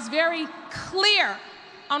time, I was very clear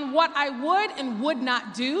on what I would and would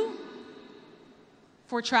not do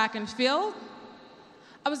for track and field.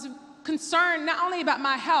 I was concerned not only about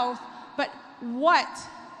my health, but what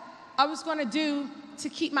I was going to do to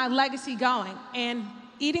keep my legacy going. And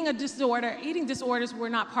eating disorders were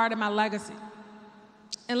not part of my legacy.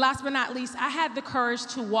 And last but not least, I had the courage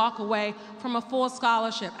to walk away from a full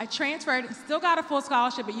scholarship. I transferred, still got a full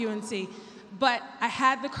scholarship at UNC, but I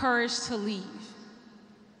had the courage to leave.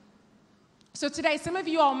 So today, some of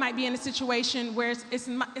you all might be in a situation where it's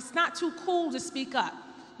not too cool to speak up.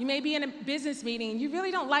 You may be in a business meeting and you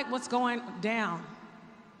really don't like what's going down.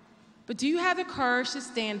 But do you have the courage to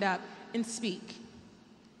stand up and speak?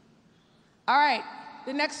 All right,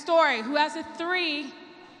 the next story. Who has a 3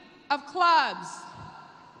 of clubs?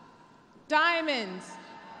 Diamonds.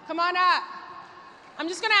 Come on up. I'm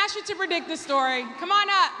just going to ask you to predict the story. Come on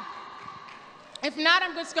up. If not,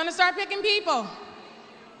 I'm just going to start picking people.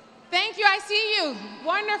 Thank you. I see you.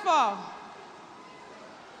 Wonderful.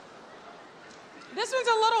 This one's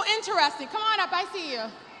a little interesting. Come on up. I see you.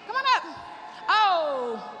 Come on up.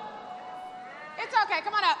 Oh. It's okay.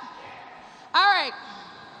 Come on up. All right.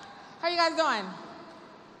 How you guys doing?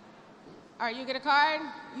 All right, you get a card.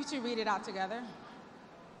 You two read it out together.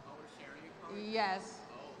 Yes.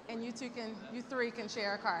 And you three can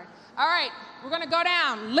share a card. All right, we're gonna go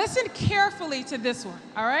down. Listen carefully to this one,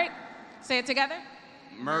 all right? Say it together.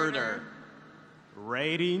 Murder.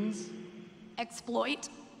 Ratings. Exploit.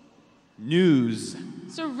 News.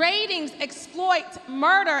 So ratings, exploit,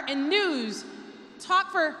 murder, and news.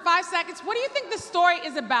 Talk for 5 seconds. What do you think the story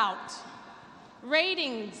is about?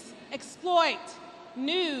 Ratings, exploit,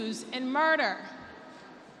 news, and murder.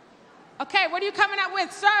 Okay, what are you coming up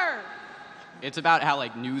with, sir? It's about how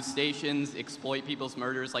news stations exploit people's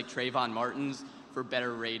murders like Trayvon Martin's for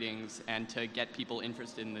better ratings and to get people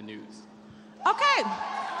interested in the news. Okay. Thank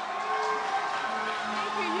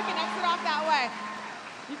you. You can exit off that way.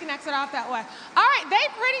 You can exit off that way. All right, they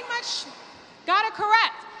pretty much got it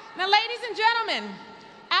correct. Now, ladies and gentlemen,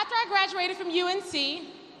 after I graduated from UNC,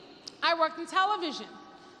 I worked in television.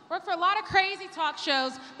 Worked for a lot of crazy talk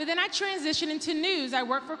shows, but then I transitioned into news. I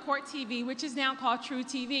worked for Court TV, which is now called True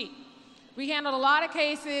TV. We handled a lot of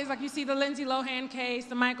cases, like you see the Lindsay Lohan case,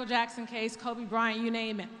 the Michael Jackson case, Kobe Bryant, you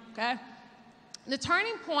name it, okay? The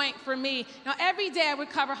turning point for me, now every day I would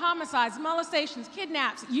cover homicides, molestations,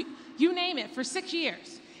 kidnaps, you name it, for 6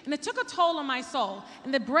 years. And it took a toll on my soul.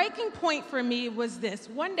 And the breaking point for me was this.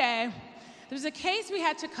 One day, there was a case we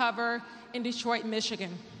had to cover in Detroit,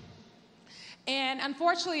 Michigan. And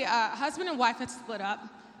unfortunately, husband and wife had split up.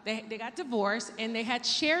 They got divorced, and they had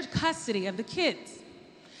shared custody of the kids.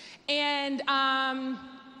 And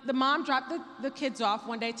the mom dropped the kids off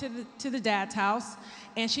one day to the dad's house,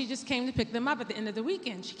 and she just came to pick them up at the end of the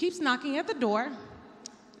weekend. She keeps knocking at the door,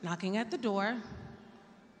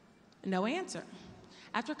 no answer.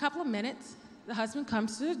 After a couple of minutes, the husband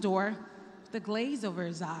comes to the door, the glaze over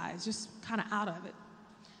his eyes, just kind of out of it.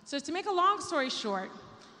 So to make a long story short,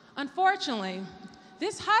 unfortunately,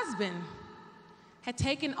 this husband had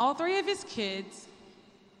taken all 3 of his kids,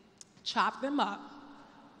 chopped them up,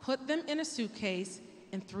 put them in a suitcase,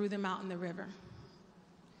 and threw them out in the river.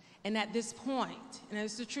 And at this point, and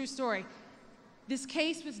it's a true story, this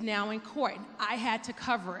case was now in court. And I had to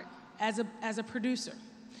cover it as a producer.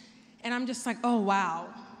 And I'm just like, oh, wow.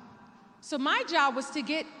 So my job was to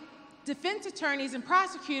get defense attorneys and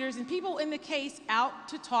prosecutors and people in the case out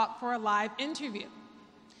to talk for a live interview.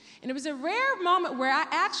 And it was a rare moment where I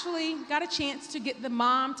actually got a chance to get the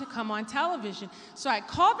mom to come on television. So I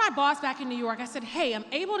called my boss back in New York. I said, hey, I'm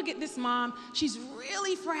able to get this mom. She's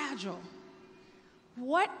really fragile.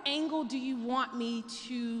 What angle do you want me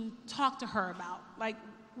to talk to her about? Like,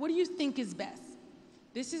 what do you think is best?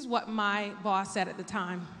 This is what my boss said at the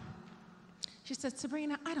time. She said,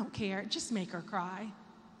 Sabrina, I don't care. Just make her cry.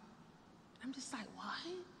 I'm just like, what?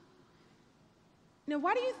 Now,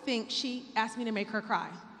 why do you think she asked me to make her cry?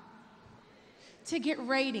 To get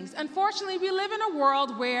ratings. Unfortunately, we live in a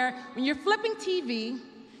world where when you're flipping TV,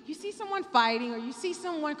 you see someone fighting or you see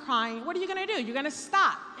someone crying, what are you going to do? You're going to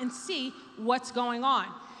stop and see what's going on.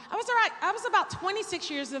 I was about 26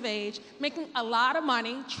 years of age, making a lot of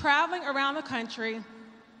money, traveling around the country,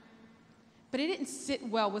 but it didn't sit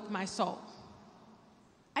well with my soul.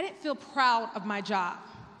 I didn't feel proud of my job.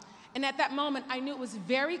 And at that moment, I knew it was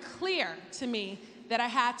very clear to me that I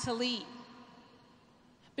had to leave.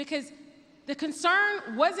 Because the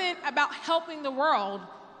concern wasn't about helping the world,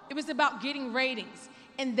 it was about getting ratings.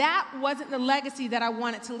 And that wasn't the legacy that I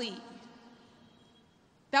wanted to leave.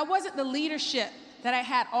 That wasn't the leadership that I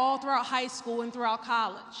had all throughout high school and throughout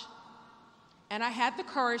college. And I had the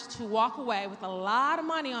courage to walk away with a lot of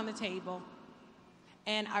money on the table.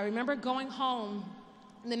 And I remember going home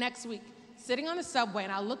the next week, sitting on the subway,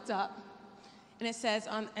 and I looked up, and it says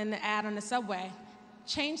in the ad on the subway,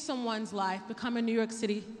 change someone's life, become a New York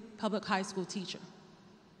City public high school teacher.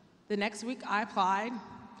 The next week, I applied,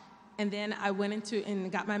 and then I went into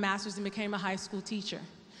and got my master's and became a high school teacher.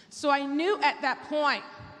 So I knew at that point,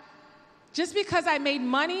 just because I made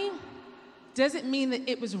money doesn't mean that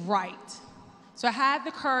it was right. So I had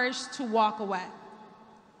the courage to walk away.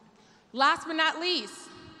 Last but not least,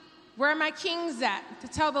 where are my kings at to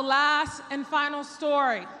tell the last and final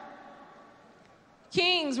story?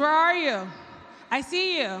 Kings, where are you? I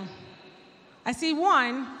see you. I see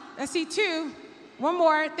one. I see two. One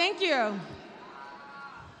more. Thank you.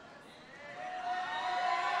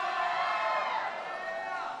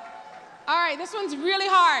 All right, this one's really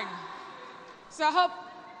hard. So I hope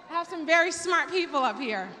I have some very smart people up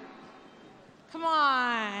here. Come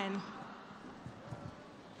on.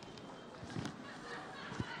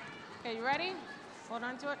 Okay, you ready? Hold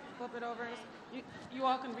on to it, flip it over. You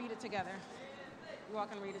all can read it together. You all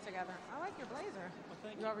can read it together. I like your blazer.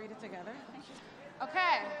 Well, you all read it together.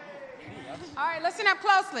 Okay. All right, listen up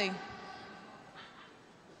closely.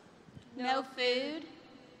 No food.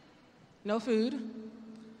 No food.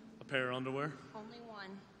 A pair of underwear. Only one.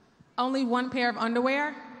 Only one pair of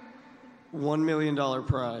underwear. $1 million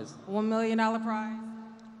prize. $1 million prize.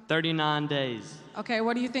 39 days. Okay,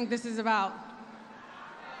 what do you think this is about?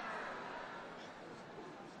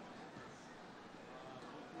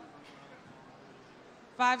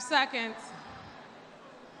 Five seconds.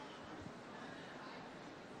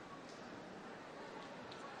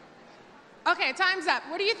 Okay, time's up.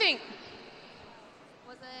 What do you think?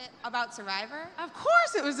 Was it about Survivor? Of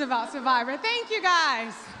course it was about Survivor. Thank you,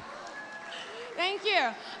 guys. Thank you.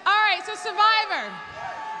 All right, so Survivor.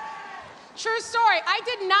 True story. I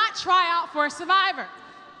did not try out for Survivor.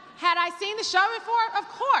 Had I seen the show before? Of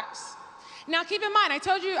course. Now, keep in mind, I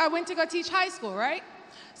told you I went to go teach high school, right?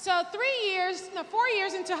 So 4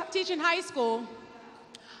 years into teaching high school,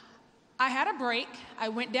 I had a break. I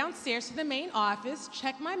went downstairs to the main office,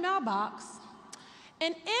 checked my mailbox,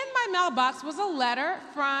 And in my mailbox was a letter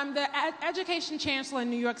from the education chancellor in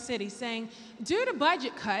New York City saying, due to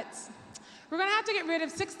budget cuts, we're going to have to get rid of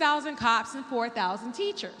 6,000 cops and 4,000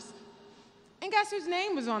 teachers. And guess whose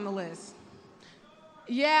name was on the list?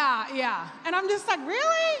 Yeah. And I'm just like,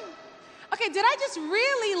 really? Okay, did I just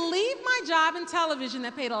really leave my job in television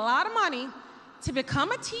that paid a lot of money to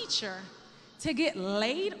become a teacher to get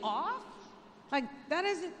laid off? Like, that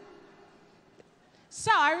isn't.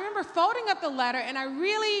 So I remember folding up the letter, and I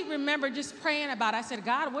really remember just praying about it. I said,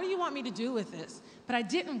 God, what do you want me to do with this? But I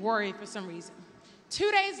didn't worry for some reason. 2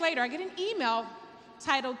 days later, I get an email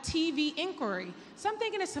titled TV Inquiry. So I'm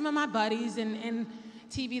thinking of some of my buddies in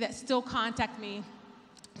TV that still contact me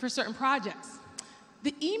for certain projects.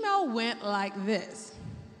 The email went like this.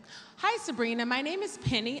 Hi, Sabrina. My name is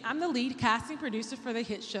Penny. I'm the lead casting producer for the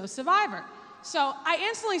hit show Survivor. So I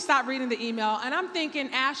instantly stopped reading the email, and I'm thinking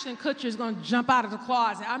Ashton Kutcher's going to jump out of the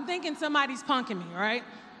closet. I'm thinking somebody's punking me, right?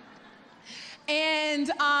 And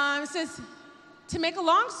it says, to make a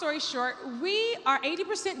long story short, we are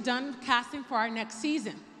 80% done casting for our next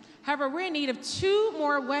season. However, we're in need of 2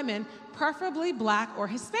 more women, preferably Black or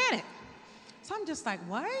Hispanic. So I'm just like,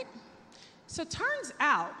 what? So turns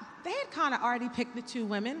out they had kind of already picked the 2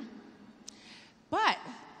 women, but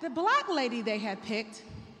the Black lady they had picked,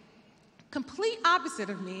 complete opposite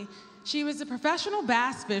of me, she was a professional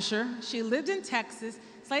bass fisher. She lived in Texas.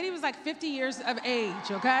 This lady was like 50 years of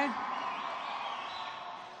age, okay?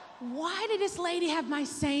 Why did this lady have my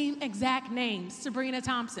same exact name, Sabrina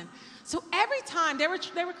Thompson? So every time they were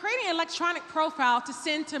creating an electronic profile to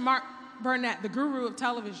send to Mark Burnett, the guru of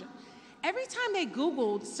television. Every time they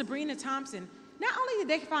Googled Sabrina Thompson, not only did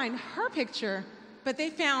they find her picture, but they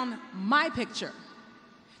found my picture.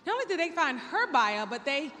 Not only did they find her bio, but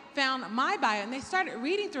they found my bio, and they started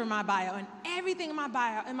reading through my bio, and everything in my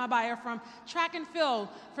bio from track and field,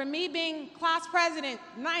 from me being class president,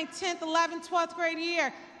 9th, 10th, 11th, 12th grade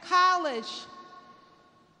year, college,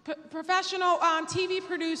 professional TV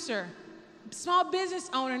producer, small business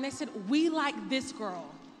owner, and they said, we like this girl.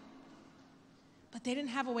 But they didn't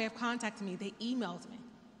have a way of contacting me. They emailed me.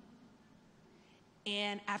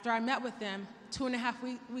 And after I met with them,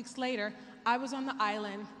 2.5 weeks later, I was on the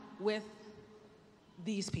island with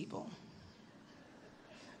these people.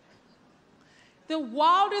 The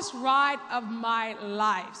wildest ride of my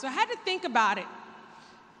life. So I had to think about it.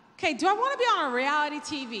 Okay, do I want to be on a reality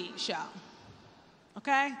TV show?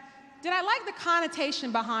 Okay? Did I like the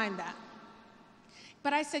connotation behind that?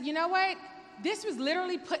 But I said, you know what? This was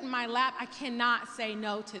literally put in my lap. I cannot say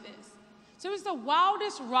no to this. So it was the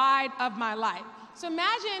wildest ride of my life. So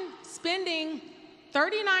imagine spending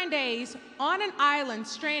 39 days on an island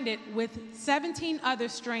stranded with 17 other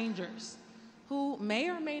strangers who may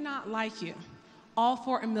or may not like you, all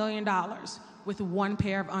for $1 million with 1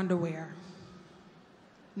 pair of underwear.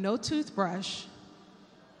 No toothbrush,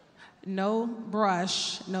 no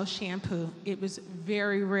brush, no shampoo. It was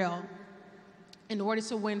very real. In order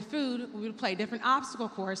to win food, we would play different obstacle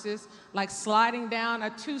courses, like sliding down a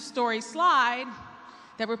 2-story slide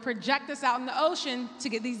that would project us out in the ocean to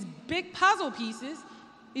get these big puzzle pieces.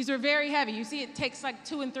 These were very heavy. You see, it takes like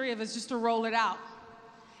 2 and 3 of us just to roll it out.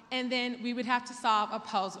 And then we would have to solve a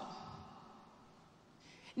puzzle.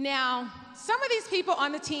 Now, some of these people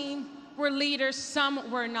on the team were leaders,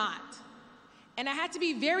 some were not. And I had to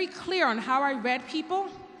be very clear on how I read people.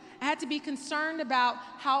 I had to be concerned about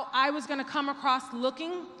how I was going to come across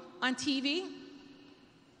looking on TV.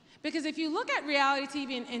 Because if you look at reality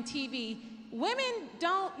TV and TV, women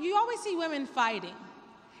you always see women fighting.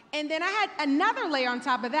 And then I had another layer on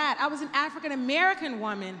top of that. I was an African-American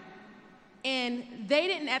woman, and they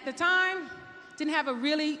didn't, at the time, didn't have a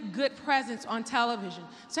really good presence on television.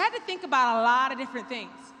 So I had to think about a lot of different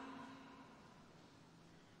things.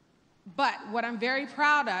 But what I'm very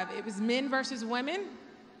proud of, it was men versus women.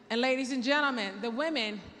 And ladies and gentlemen, the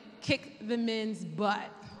women kicked the men's butt.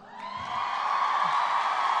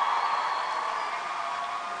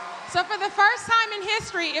 So for the first time in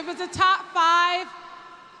history, it was a top 5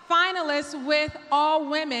 finalists with all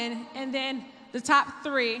women, and then the top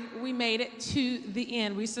 3, we made it to the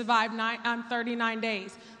end. We survived 39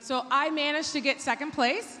 days. So I managed to get 2nd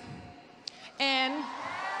place, and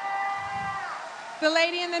the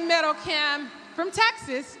lady in the middle, Kim, from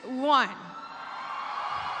Texas, won.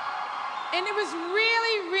 And it was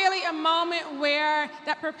really, really a moment where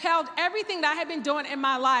that propelled everything that I had been doing in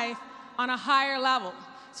my life on a higher level.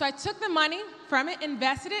 So I took the money from it,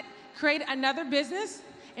 invested it, created another business,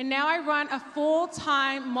 and now I run a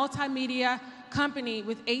full-time multimedia company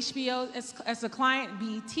with HBO as a client,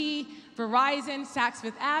 BT, Verizon, Saks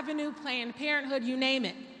Fifth Avenue, Planned Parenthood, you name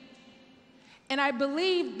it. And I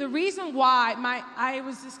believe the reason why I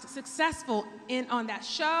was successful on that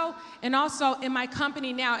show and also in my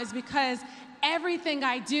company now is because everything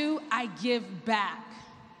I do, I give back.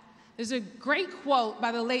 There's a great quote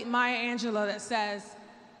by the late Maya Angelou that says,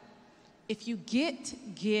 if you get,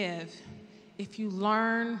 give. If you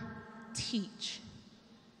learn, teach.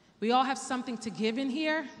 We all have something to give in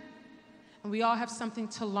here, and we all have something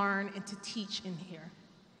to learn and to teach in here.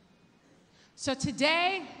 So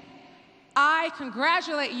today, I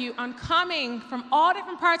congratulate you on coming from all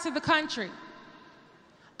different parts of the country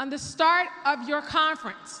on the start of your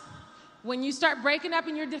conference. When you start breaking up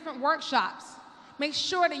in your different workshops, make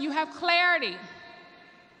sure that you have clarity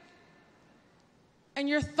in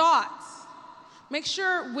your thoughts. Make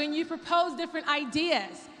sure when you propose different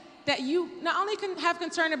ideas that you not only can have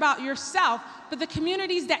concern about yourself, but the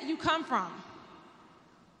communities that you come from.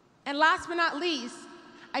 And last but not least,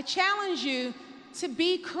 I challenge you to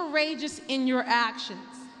be courageous in your actions.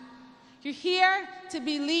 You're here to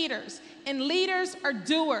be leaders, and leaders are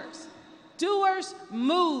doers. Doers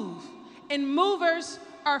move, and movers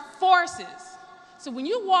are forces. So when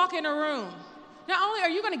you walk in a room, not only are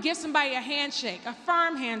you going to give somebody a handshake, a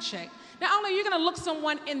firm handshake, not only are you going to look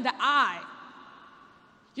someone in the eye,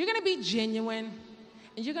 you're going to be genuine,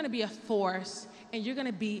 and you're going to be a force, and you're going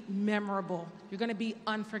to be memorable. You're going to be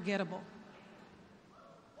unforgettable.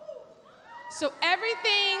 So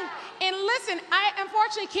everything, and listen, I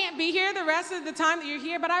unfortunately can't be here the rest of the time that you're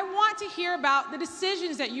here, but I want to hear about the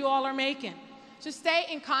decisions that you all are making. So stay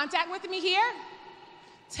in contact with me here.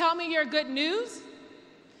 Tell me your good news.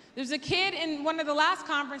 There's a kid in one of the last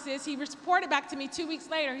conferences, he reported back to me 2 weeks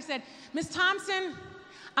later. He said, Ms. Thompson,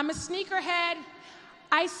 I'm a sneakerhead.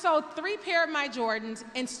 I sold 3 pairs of my Jordans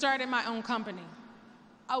and started my own company.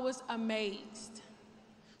 I was amazed.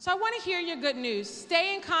 So I want to hear your good news.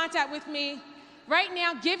 Stay in contact with me. Right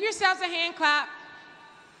now, give yourselves a hand clap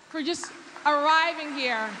for just arriving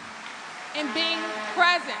here and being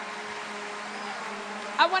present.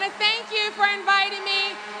 I want to thank you for inviting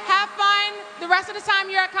me. Have fun the rest of the time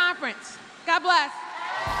you're at conference. God bless.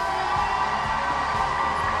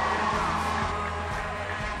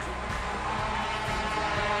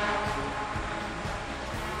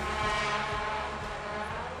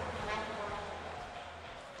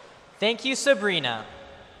 Thank you, Sabrina,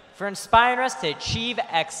 for inspiring us to achieve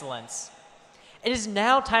excellence. It is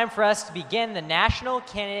now time for us to begin the National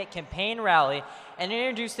Candidate Campaign Rally and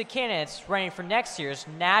introduce the candidates running for next year's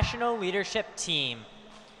National Leadership Team.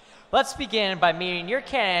 Let's begin by meeting your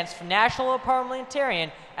candidates for National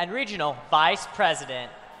Parliamentarian and Regional Vice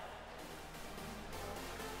President.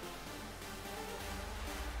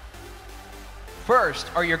 First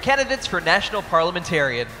are your candidates for National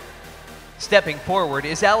Parliamentarian. Stepping forward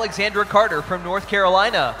is Alexandra Carter from North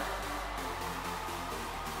Carolina.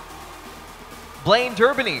 Blaine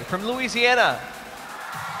Durbany from Louisiana.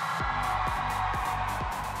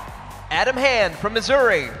 Adam Hand from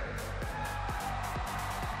Missouri.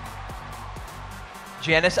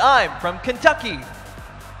 Janice Ime from Kentucky.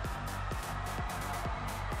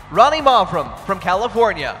 Ronnie Mavram from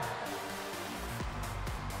California.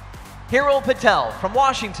 Hiral Patel from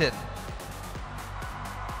Washington.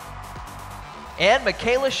 And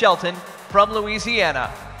Michaela Shelton from Louisiana.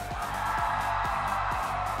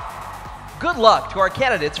 Good luck to our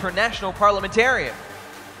candidates for National Parliamentarian.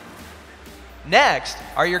 Next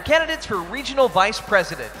are your candidates for Regional Vice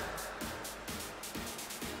President.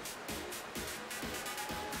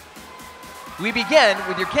 We begin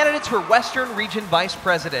with your candidates for Western Region Vice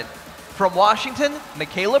President. From Washington,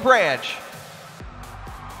 Michaela Branch.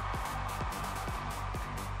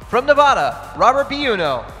 From Nevada, Robert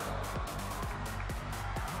Biuno.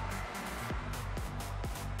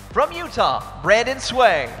 From Utah, Brandon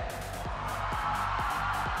Sway.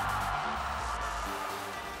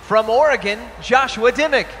 From Oregon, Joshua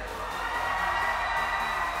Dimmick.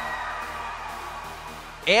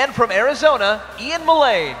 And from Arizona, Ian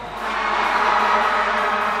Mullane.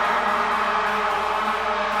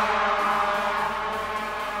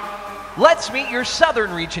 Let's meet your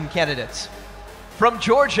Southern Region candidates. From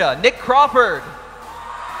Georgia, Nick Crawford.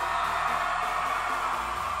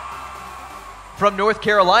 From North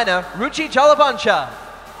Carolina, Ruchi Jalabancha.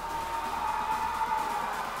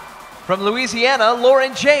 From Louisiana,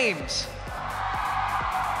 Lauren James.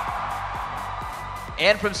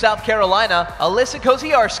 And from South Carolina, Alyssa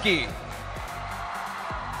Koziarski.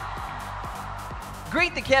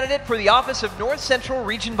 Greet the candidate for the office of North Central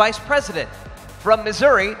Region Vice President. From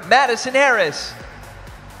Missouri, Madison Harris.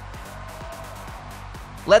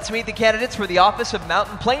 Let's meet the candidates for the office of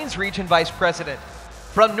Mountain Plains Region Vice President.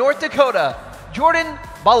 From North Dakota, Jordan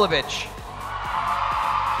Bolovich.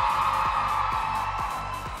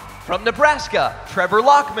 From Nebraska, Trevor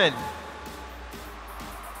Lockman.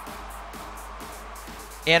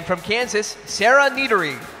 And from Kansas, Sarah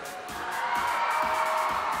Niedery.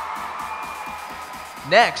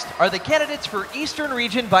 Next are the candidates for Eastern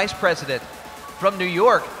Region Vice President. From New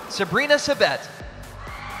York, Sabrina Sabet.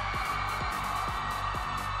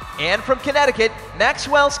 And from Connecticut,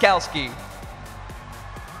 Maxwell Skalski.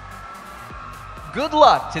 Good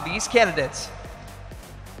luck to these candidates.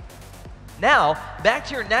 Now, back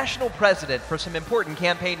to your national president for some important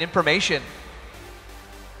campaign information.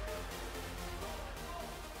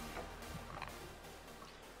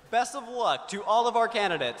 Best of luck to all of our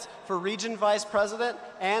candidates for Region Vice President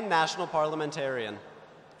and National Parliamentarian.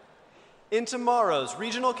 In tomorrow's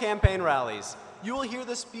regional campaign rallies, you will hear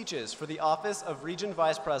the speeches for the office of Region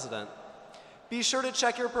Vice President. Be sure to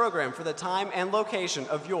check your program for the time and location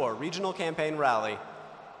of your regional campaign rally.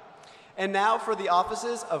 And now for the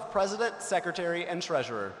offices of President, Secretary, and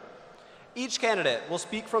Treasurer. Each candidate will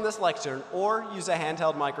speak from this lectern or use a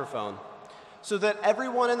handheld microphone. So that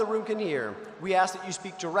everyone in the room can hear, we ask that you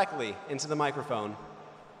speak directly into the microphone.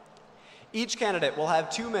 Each candidate will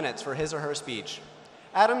have 2 minutes for his or her speech.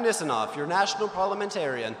 Adam Nisanoff, your national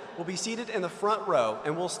parliamentarian, will be seated in the front row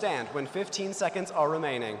and will stand when 15 seconds are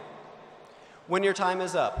remaining. When your time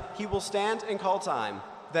is up, he will stand and call time,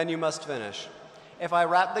 then you must finish. If I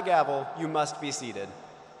rap the gavel, you must be seated.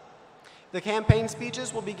 The campaign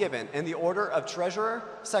speeches will be given in the order of Treasurer,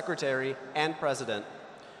 Secretary, and President.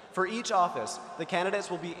 For each office, the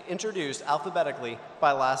candidates will be introduced alphabetically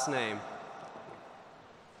by last name.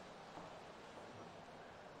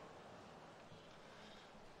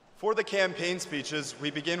 For the campaign speeches,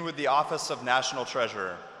 we begin with the Office of National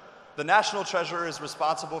Treasurer. The National Treasurer is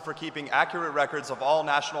responsible for keeping accurate records of all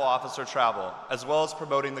national officer travel, as well as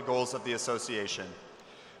promoting the goals of the association.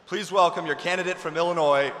 Please welcome your candidate from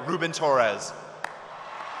Illinois, Ruben Torres.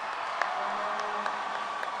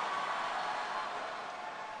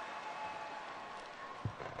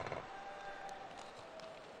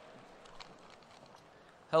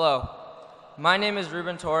 Hello, my name is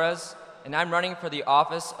Ruben Torres, and I'm running for the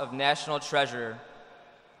office of National Treasurer.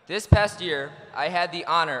 This past year, I had the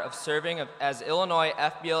honor of serving as Illinois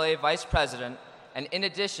FBLA Vice President, and in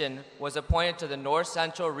addition, was appointed to the North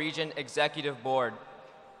Central Region Executive Board.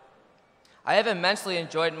 I have immensely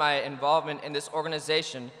enjoyed my involvement in this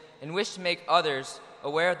organization and wish to make others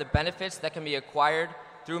aware of the benefits that can be acquired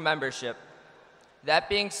through membership. That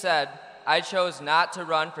being said, I chose not to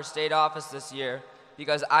run for state office this year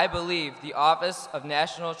because I believe the office of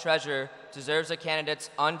National Treasurer deserves a candidate's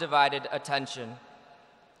undivided attention.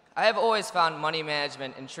 I have always found money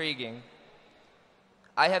management intriguing.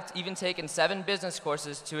 I have even taken 7 business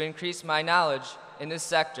courses to increase my knowledge in this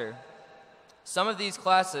sector. Some of these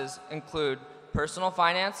classes include Personal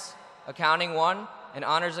Finance, Accounting 1, and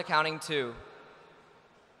Honors Accounting 2.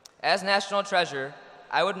 As National Treasurer,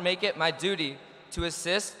 I would make it my duty to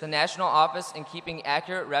assist the National Office in keeping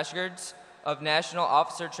accurate records of national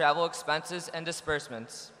officer travel expenses and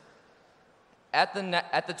disbursements. At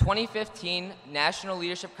the 2015 National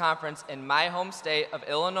Leadership Conference in my home state of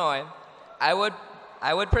Illinois, I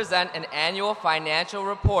would present an annual financial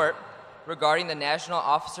report regarding the national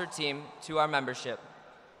officer team to our membership.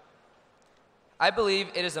 I believe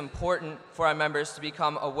it is important for our members to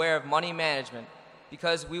become aware of money management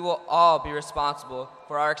because we will all be responsible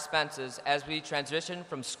for our expenses as we transition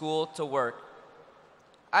from school to work.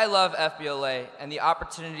 I love FBLA and the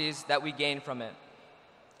opportunities that we gain from it.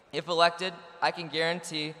 If elected, I can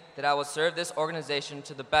guarantee that I will serve this organization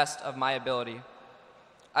to the best of my ability.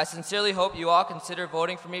 I sincerely hope you all consider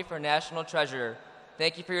voting for me for National Treasurer.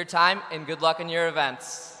 Thank you for your time and good luck in your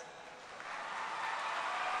events.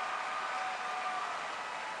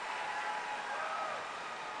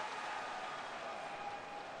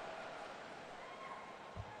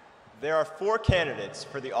 There are 4 candidates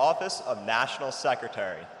for the office of National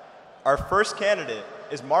Secretary. Our first candidate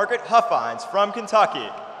is Margaret Huffines from Kentucky.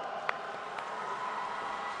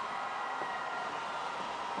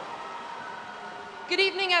 Good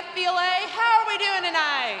evening, FBLA. How are we doing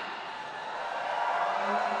tonight?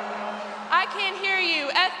 I can't hear you.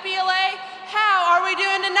 FBLA, how are we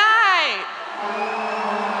doing tonight?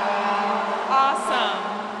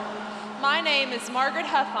 Awesome. My name is Margaret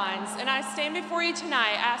Huffines, and I stand before you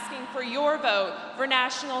tonight asking for your vote for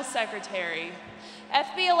National Secretary.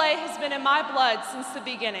 FBLA has been in my blood since the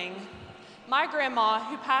beginning. My grandma,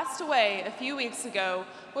 who passed away a few weeks ago,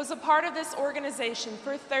 was a part of this organization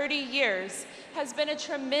for 30 years, has been a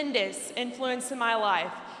tremendous influence in my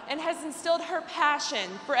life, and has instilled her passion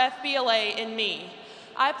for FBLA in me.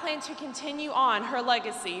 I plan to continue on her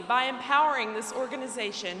legacy by empowering this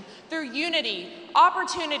organization through unity,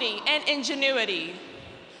 opportunity, and ingenuity.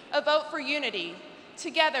 A vote for unity.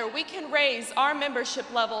 Together, we can raise our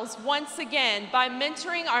membership levels once again by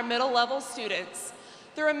mentoring our middle-level students.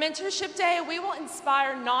 Through a mentorship day, we will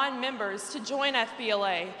inspire non-members to join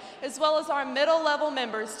FBLA, as well as our middle-level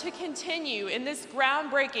members to continue in this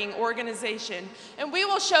groundbreaking organization, and we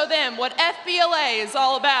will show them what FBLA is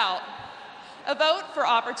all about. A vote for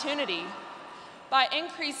opportunity. By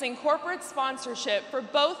increasing corporate sponsorship for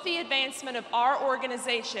both the advancement of our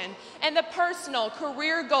organization and the personal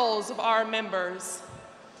career goals of our members.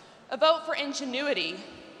 A vote for ingenuity.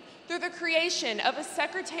 Through the creation of a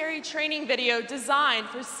secretary training video designed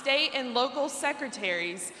for state and local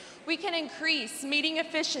secretaries, we can increase meeting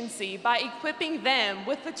efficiency by equipping them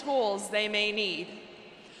with the tools they may need.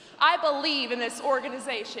 I believe in this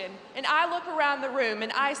organization, and I look around the room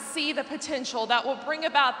and I see the potential that will bring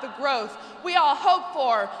about the growth we all hope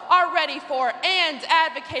for, are ready for, and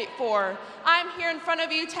advocate for. I'm here in front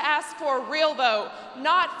of you to ask for a real vote,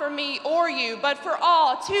 not for me or you, but for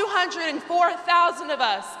all 204,000 of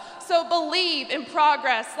us. So believe in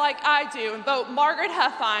progress like I do and vote Margaret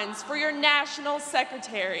Huffines for your National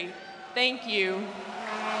Secretary. Thank you.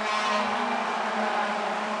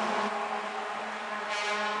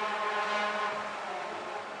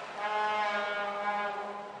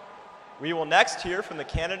 We will next hear from the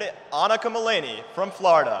candidate Annika Mullaney from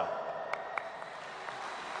Florida.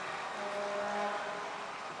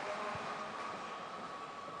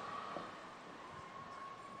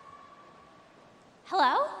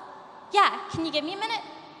 Hello? Yeah, can you give me a minute?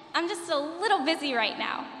 I'm just a little busy right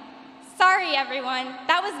now. Sorry, everyone.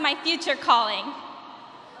 That was my future calling.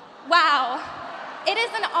 Wow. It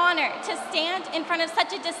is an honor to stand in front of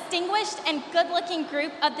such a distinguished and good-looking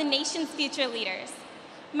group of the nation's future leaders.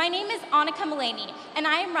 My name is Annika Mullaney, and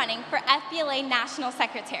I am running for FBLA National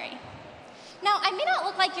Secretary. Now, I may not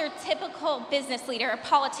look like your typical business leader or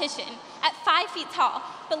politician at 5 feet tall,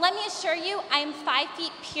 but let me assure you, I am 5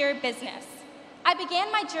 feet pure business. I began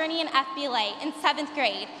my journey in FBLA in 7th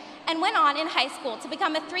grade and went on in high school to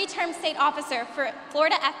become a 3-term state officer for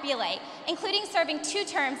Florida FBLA, including serving 2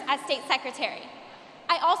 terms as state secretary.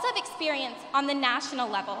 I also have experience on the national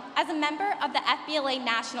level as a member of the FBLA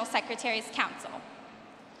National Secretaries Council.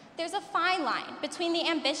 There's a fine line between the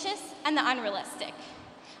ambitious and the unrealistic.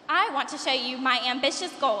 I want to show you my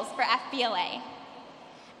ambitious goals for FBLA.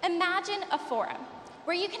 Imagine a forum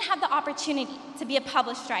where you can have the opportunity to be a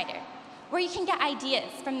published writer, where you can get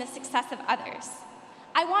ideas from the success of others.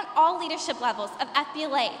 I want all leadership levels of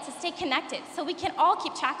FBLA to stay connected so we can all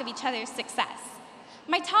keep track of each other's success.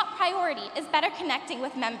 My top priority is better connecting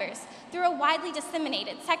with members through a widely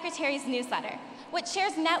disseminated Secretary's newsletter, which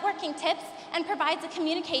shares networking tips and provides a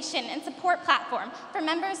communication and support platform for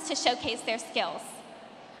members to showcase their skills.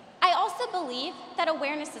 I also believe that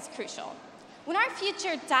awareness is crucial. When our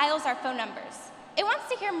future dials our phone numbers, it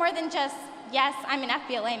wants to hear more than just, yes, I'm an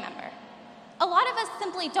FBLA member. A lot of us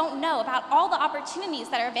simply don't know about all the opportunities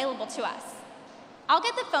that are available to us. I'll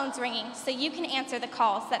get the phones ringing so you can answer the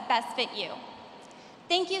calls that best fit you.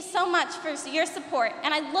 Thank you so much for your support,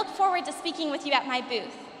 and I look forward to speaking with you at my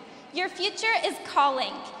booth. Your future is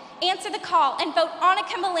calling. Answer the call and vote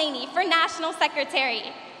Annika Mullaney for National Secretary.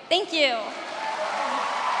 Thank you.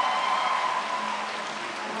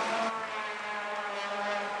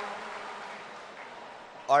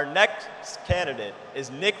 Our next candidate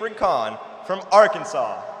is Nick Rincon from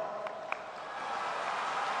Arkansas.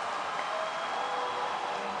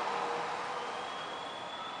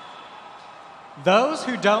 Those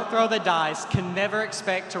who don't throw the dice can never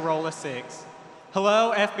expect to roll a 6.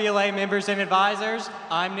 Hello, FBLA members and advisors.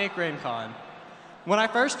 I'm Nick Rincon. When I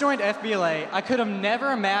first joined FBLA, I could have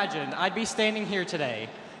never imagined I'd be standing here today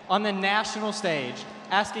on the national stage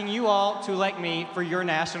asking you all to elect me for your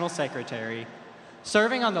national secretary.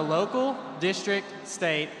 Serving on the local, district,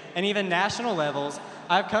 state, and even national levels,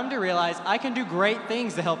 I've come to realize I can do great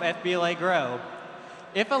things to help FBLA grow.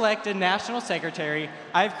 If elected national secretary,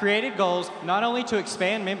 I've created goals not only to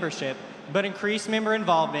expand membership, but increase member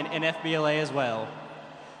involvement in FBLA as well.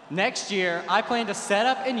 Next year, I plan to set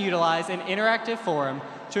up and utilize an interactive forum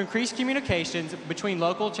to increase communications between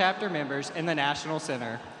local chapter members and the National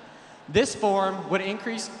Center. This forum would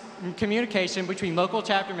increase communication between local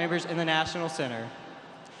chapter members and the National Center.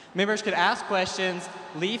 Members could ask questions,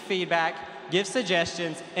 leave feedback, give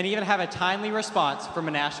suggestions, and even have a timely response from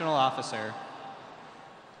a national officer.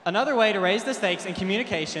 Another way to raise the stakes in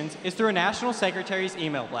communications is through a National Secretary's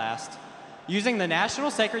email blast. Using the National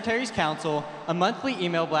Secretaries Council, a monthly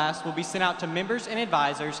email blast will be sent out to members and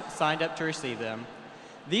advisors signed up to receive them.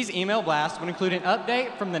 These email blasts would include an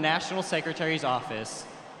update from the National Secretary's office.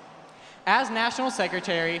 As National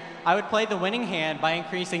Secretary, I would play the winning hand by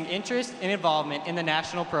increasing interest and involvement in the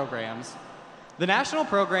national programs. The national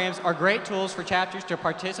programs are great tools for chapters to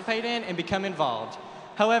participate in and become involved.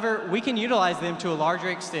 However, we can utilize them to a larger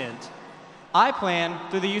extent. I plan,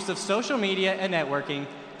 through the use of social media and networking,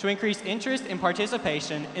 to increase interest and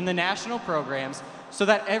participation in the national programs so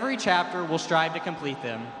that every chapter will strive to complete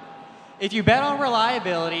them. If you bet on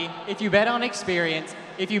reliability, if you bet on experience,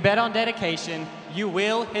 if you bet on dedication, you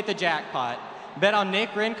will hit the jackpot. Bet on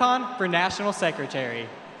Nick Rincon for National Secretary.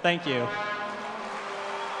 Thank you.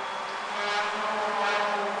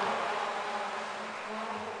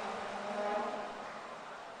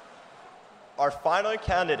 Our final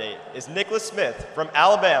candidate is Nicholas Smith from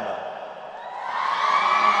Alabama.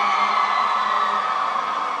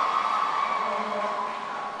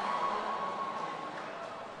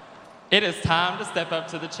 It is time to step up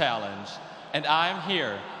to the challenge, and I am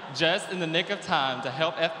here just in the nick of time to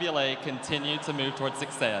help FBLA continue to move towards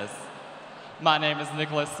success. My name is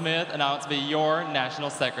Nicholas Smith, and I want to be your National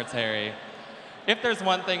Secretary. If there's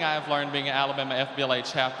one thing I have learned being an Alabama FBLA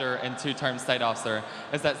chapter and two-term state officer,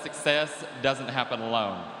 is that success doesn't happen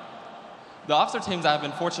alone. The officer teams I've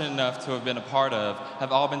been fortunate enough to have been a part of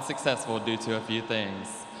have all been successful due to a few things.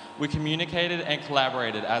 We communicated and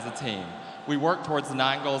collaborated as a team. We worked towards the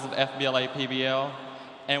 9 goals of FBLA PBL,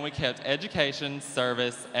 and we kept education,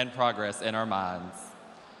 service, and progress in our minds.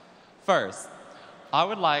 First, I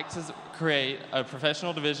would like to create a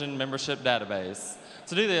professional division membership database.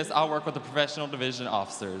 To do this, I'll work with the professional division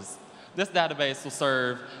officers. This database will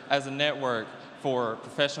serve as a network for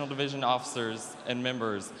professional division officers and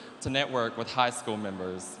members to network with high school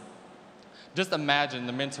members. Just imagine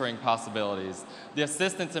the mentoring possibilities, the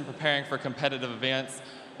assistance in preparing for competitive events,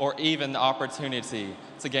 or even the opportunity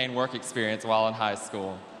to gain work experience while in high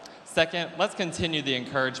school. Second, let's continue the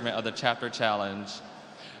encouragement of the Chapter Challenge.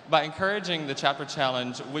 By encouraging the Chapter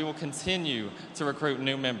Challenge, we will continue to recruit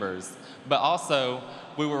new members, but also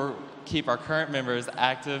we will keep our current members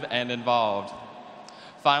active and involved.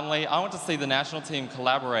 Finally, I want to see the national team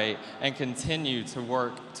collaborate and continue to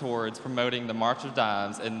work towards promoting the March of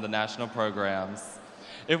Dimes in the national programs.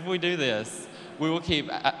 If we do this, we will keep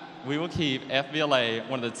FBLA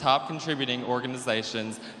one of the top contributing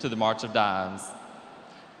organizations to the March of Dimes.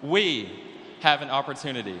 We have an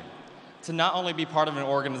opportunity to not only be part of an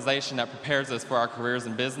organization that prepares us for our careers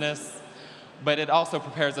in business, but it also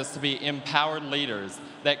prepares us to be empowered leaders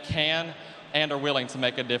that can and are willing to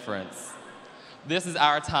make a difference. This is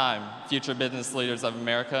our time, future business leaders of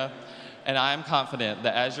America, and I am confident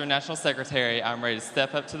that as your National Secretary, I'm ready to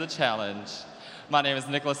step up to the challenge. My name is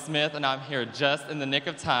Nicholas Smith, and I'm here just in the nick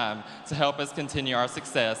of time to help us continue our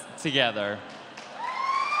success together.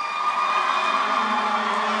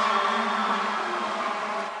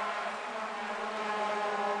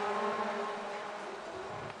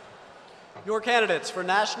 Your candidates for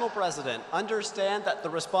National President understand that the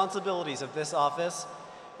responsibilities of this office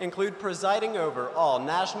include presiding over all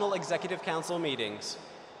National Executive Council meetings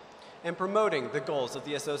and promoting the goals of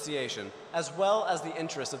the association, as well as the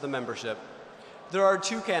interests of the membership. There are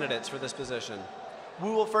 2 candidates for this position. We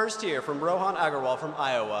will first hear from Rohan Agarwal from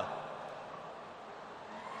Iowa.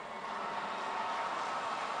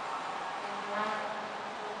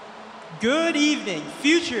 Good evening,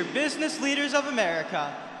 future business leaders of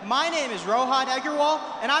America. My name is Rohan Agarwal,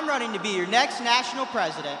 and I'm running to be your next national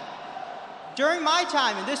president. During my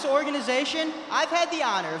time in this organization, I've had the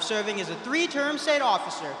honor of serving as a 3-term state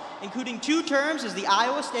officer, including 2 terms as the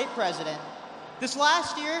Iowa State President. This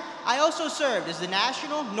last year, I also served as the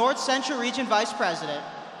National North Central Region Vice President.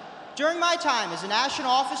 During my time as a national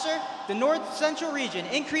officer, the North Central Region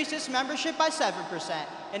increased its membership by 7%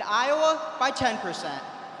 and Iowa by 10%.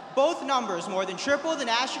 Both numbers more than triple the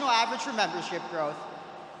national average for membership growth.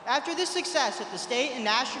 After this success at the state and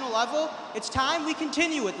national level, it's time we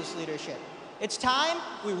continue with this leadership. It's time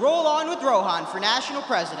we roll on with Rohan for national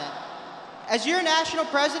president. As your national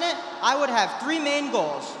president, I would have 3 main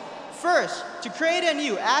goals. First, to create a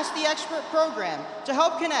new Ask the Expert program to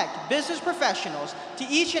help connect business professionals to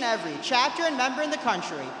each and every chapter and member in the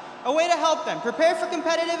country, a way to help them prepare for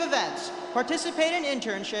competitive events, participate in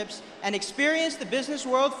internships, and experience the business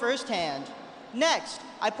world firsthand. Next,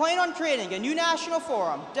 I plan on creating a new national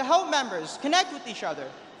forum to help members connect with each other,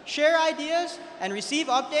 share ideas, and receive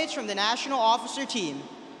updates from the national officer team.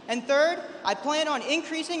 And third, I plan on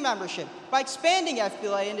increasing membership by expanding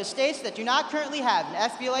FBLA into states that do not currently have an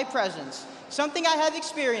FBLA presence, something I have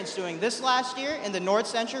experience doing this last year in the North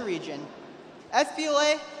Central region.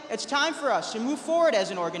 FBLA, it's time for us to move forward as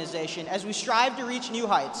an organization as we strive to reach new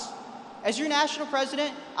heights. As your national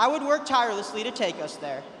president, I would work tirelessly to take us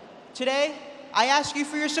there. Today, I ask you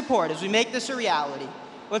for your support as we make this a reality.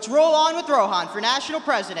 Let's roll on with Rohan for national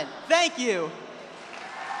president. Thank you.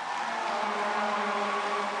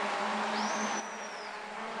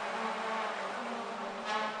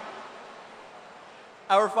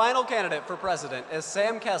 Our final candidate for president is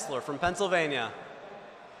Sam Kessler from Pennsylvania.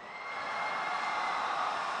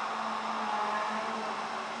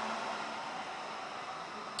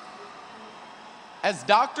 As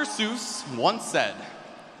Dr. Seuss once said,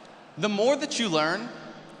 the more that you learn,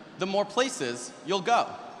 the more places you'll go.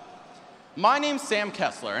 My name's Sam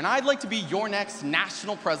Kessler, and I'd like to be your next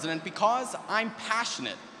national president because I'm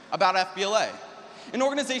passionate about FBLA, an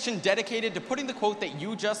organization dedicated to putting the quote that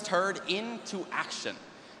you just heard into action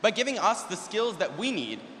by giving us the skills that we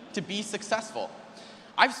need to be successful.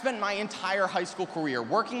 I've spent my entire high school career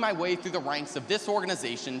working my way through the ranks of this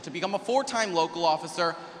organization to become a 4-time local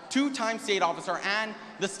officer, 2-time state officer, and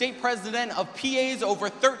the state president of PA's over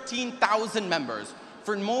 13,000 members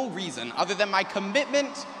for no reason other than my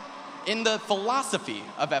commitment in the philosophy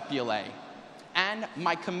of FBLA and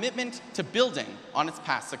my commitment to building on its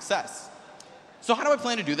past success. So how do I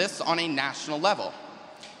plan to do this on a national level?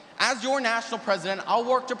 As your national president, I'll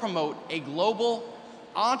work to promote a global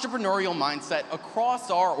entrepreneurial mindset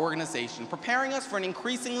across our organization, preparing us for an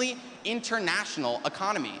increasingly international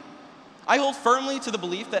economy. I hold firmly to the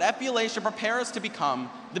belief that FBLA should prepare us to become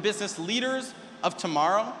the business leaders of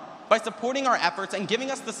tomorrow by supporting our efforts and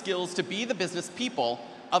giving us the skills to be the business people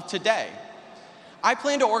of today. I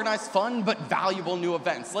plan to organize fun but valuable new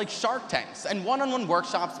events like Shark Tanks and one-on-one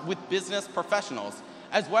workshops with business professionals,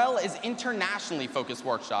 as well as internationally focused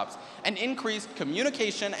workshops and increased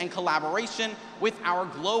communication and collaboration with our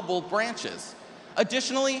global branches.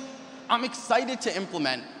 Additionally, I'm excited to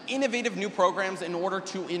implement innovative new programs in order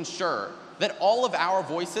to ensure that all of our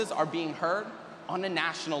voices are being heard on a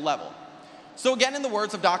national level. So again, in the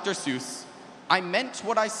words of Dr. Seuss, I meant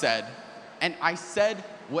what I said, and I said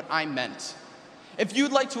what I meant. If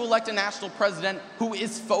you'd like to elect a national president who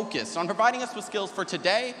is focused on providing us with skills for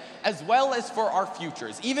today as well as for our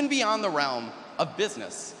futures, even beyond the realm of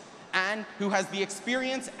business, and who has the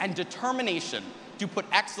experience and determination to put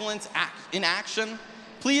excellence in action,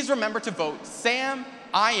 please remember to vote Sam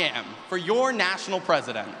I Am for your national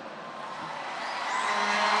president.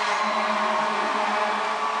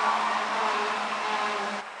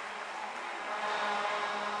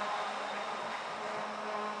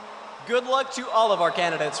 Good luck to all of our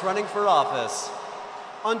candidates running for office.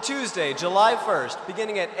 On Tuesday, July 1st,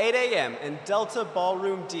 beginning at 8 a.m. in Delta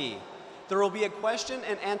Ballroom D, there will be a question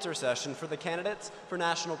and answer session for the candidates for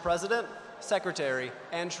national president, secretary,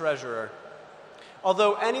 and treasurer.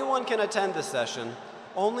 Although anyone can attend this session,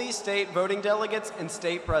 only state voting delegates and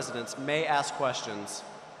state presidents may ask questions.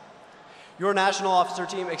 Your national officer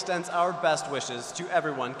team extends our best wishes to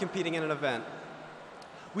everyone competing in an event.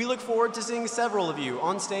 We look forward to seeing several of you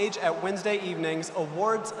on stage at Wednesday evening's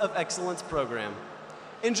Awards of Excellence program.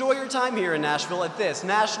 Enjoy your time here in Nashville at this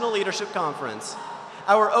National Leadership Conference.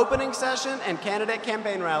 Our opening session and candidate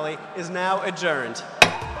campaign rally is now adjourned.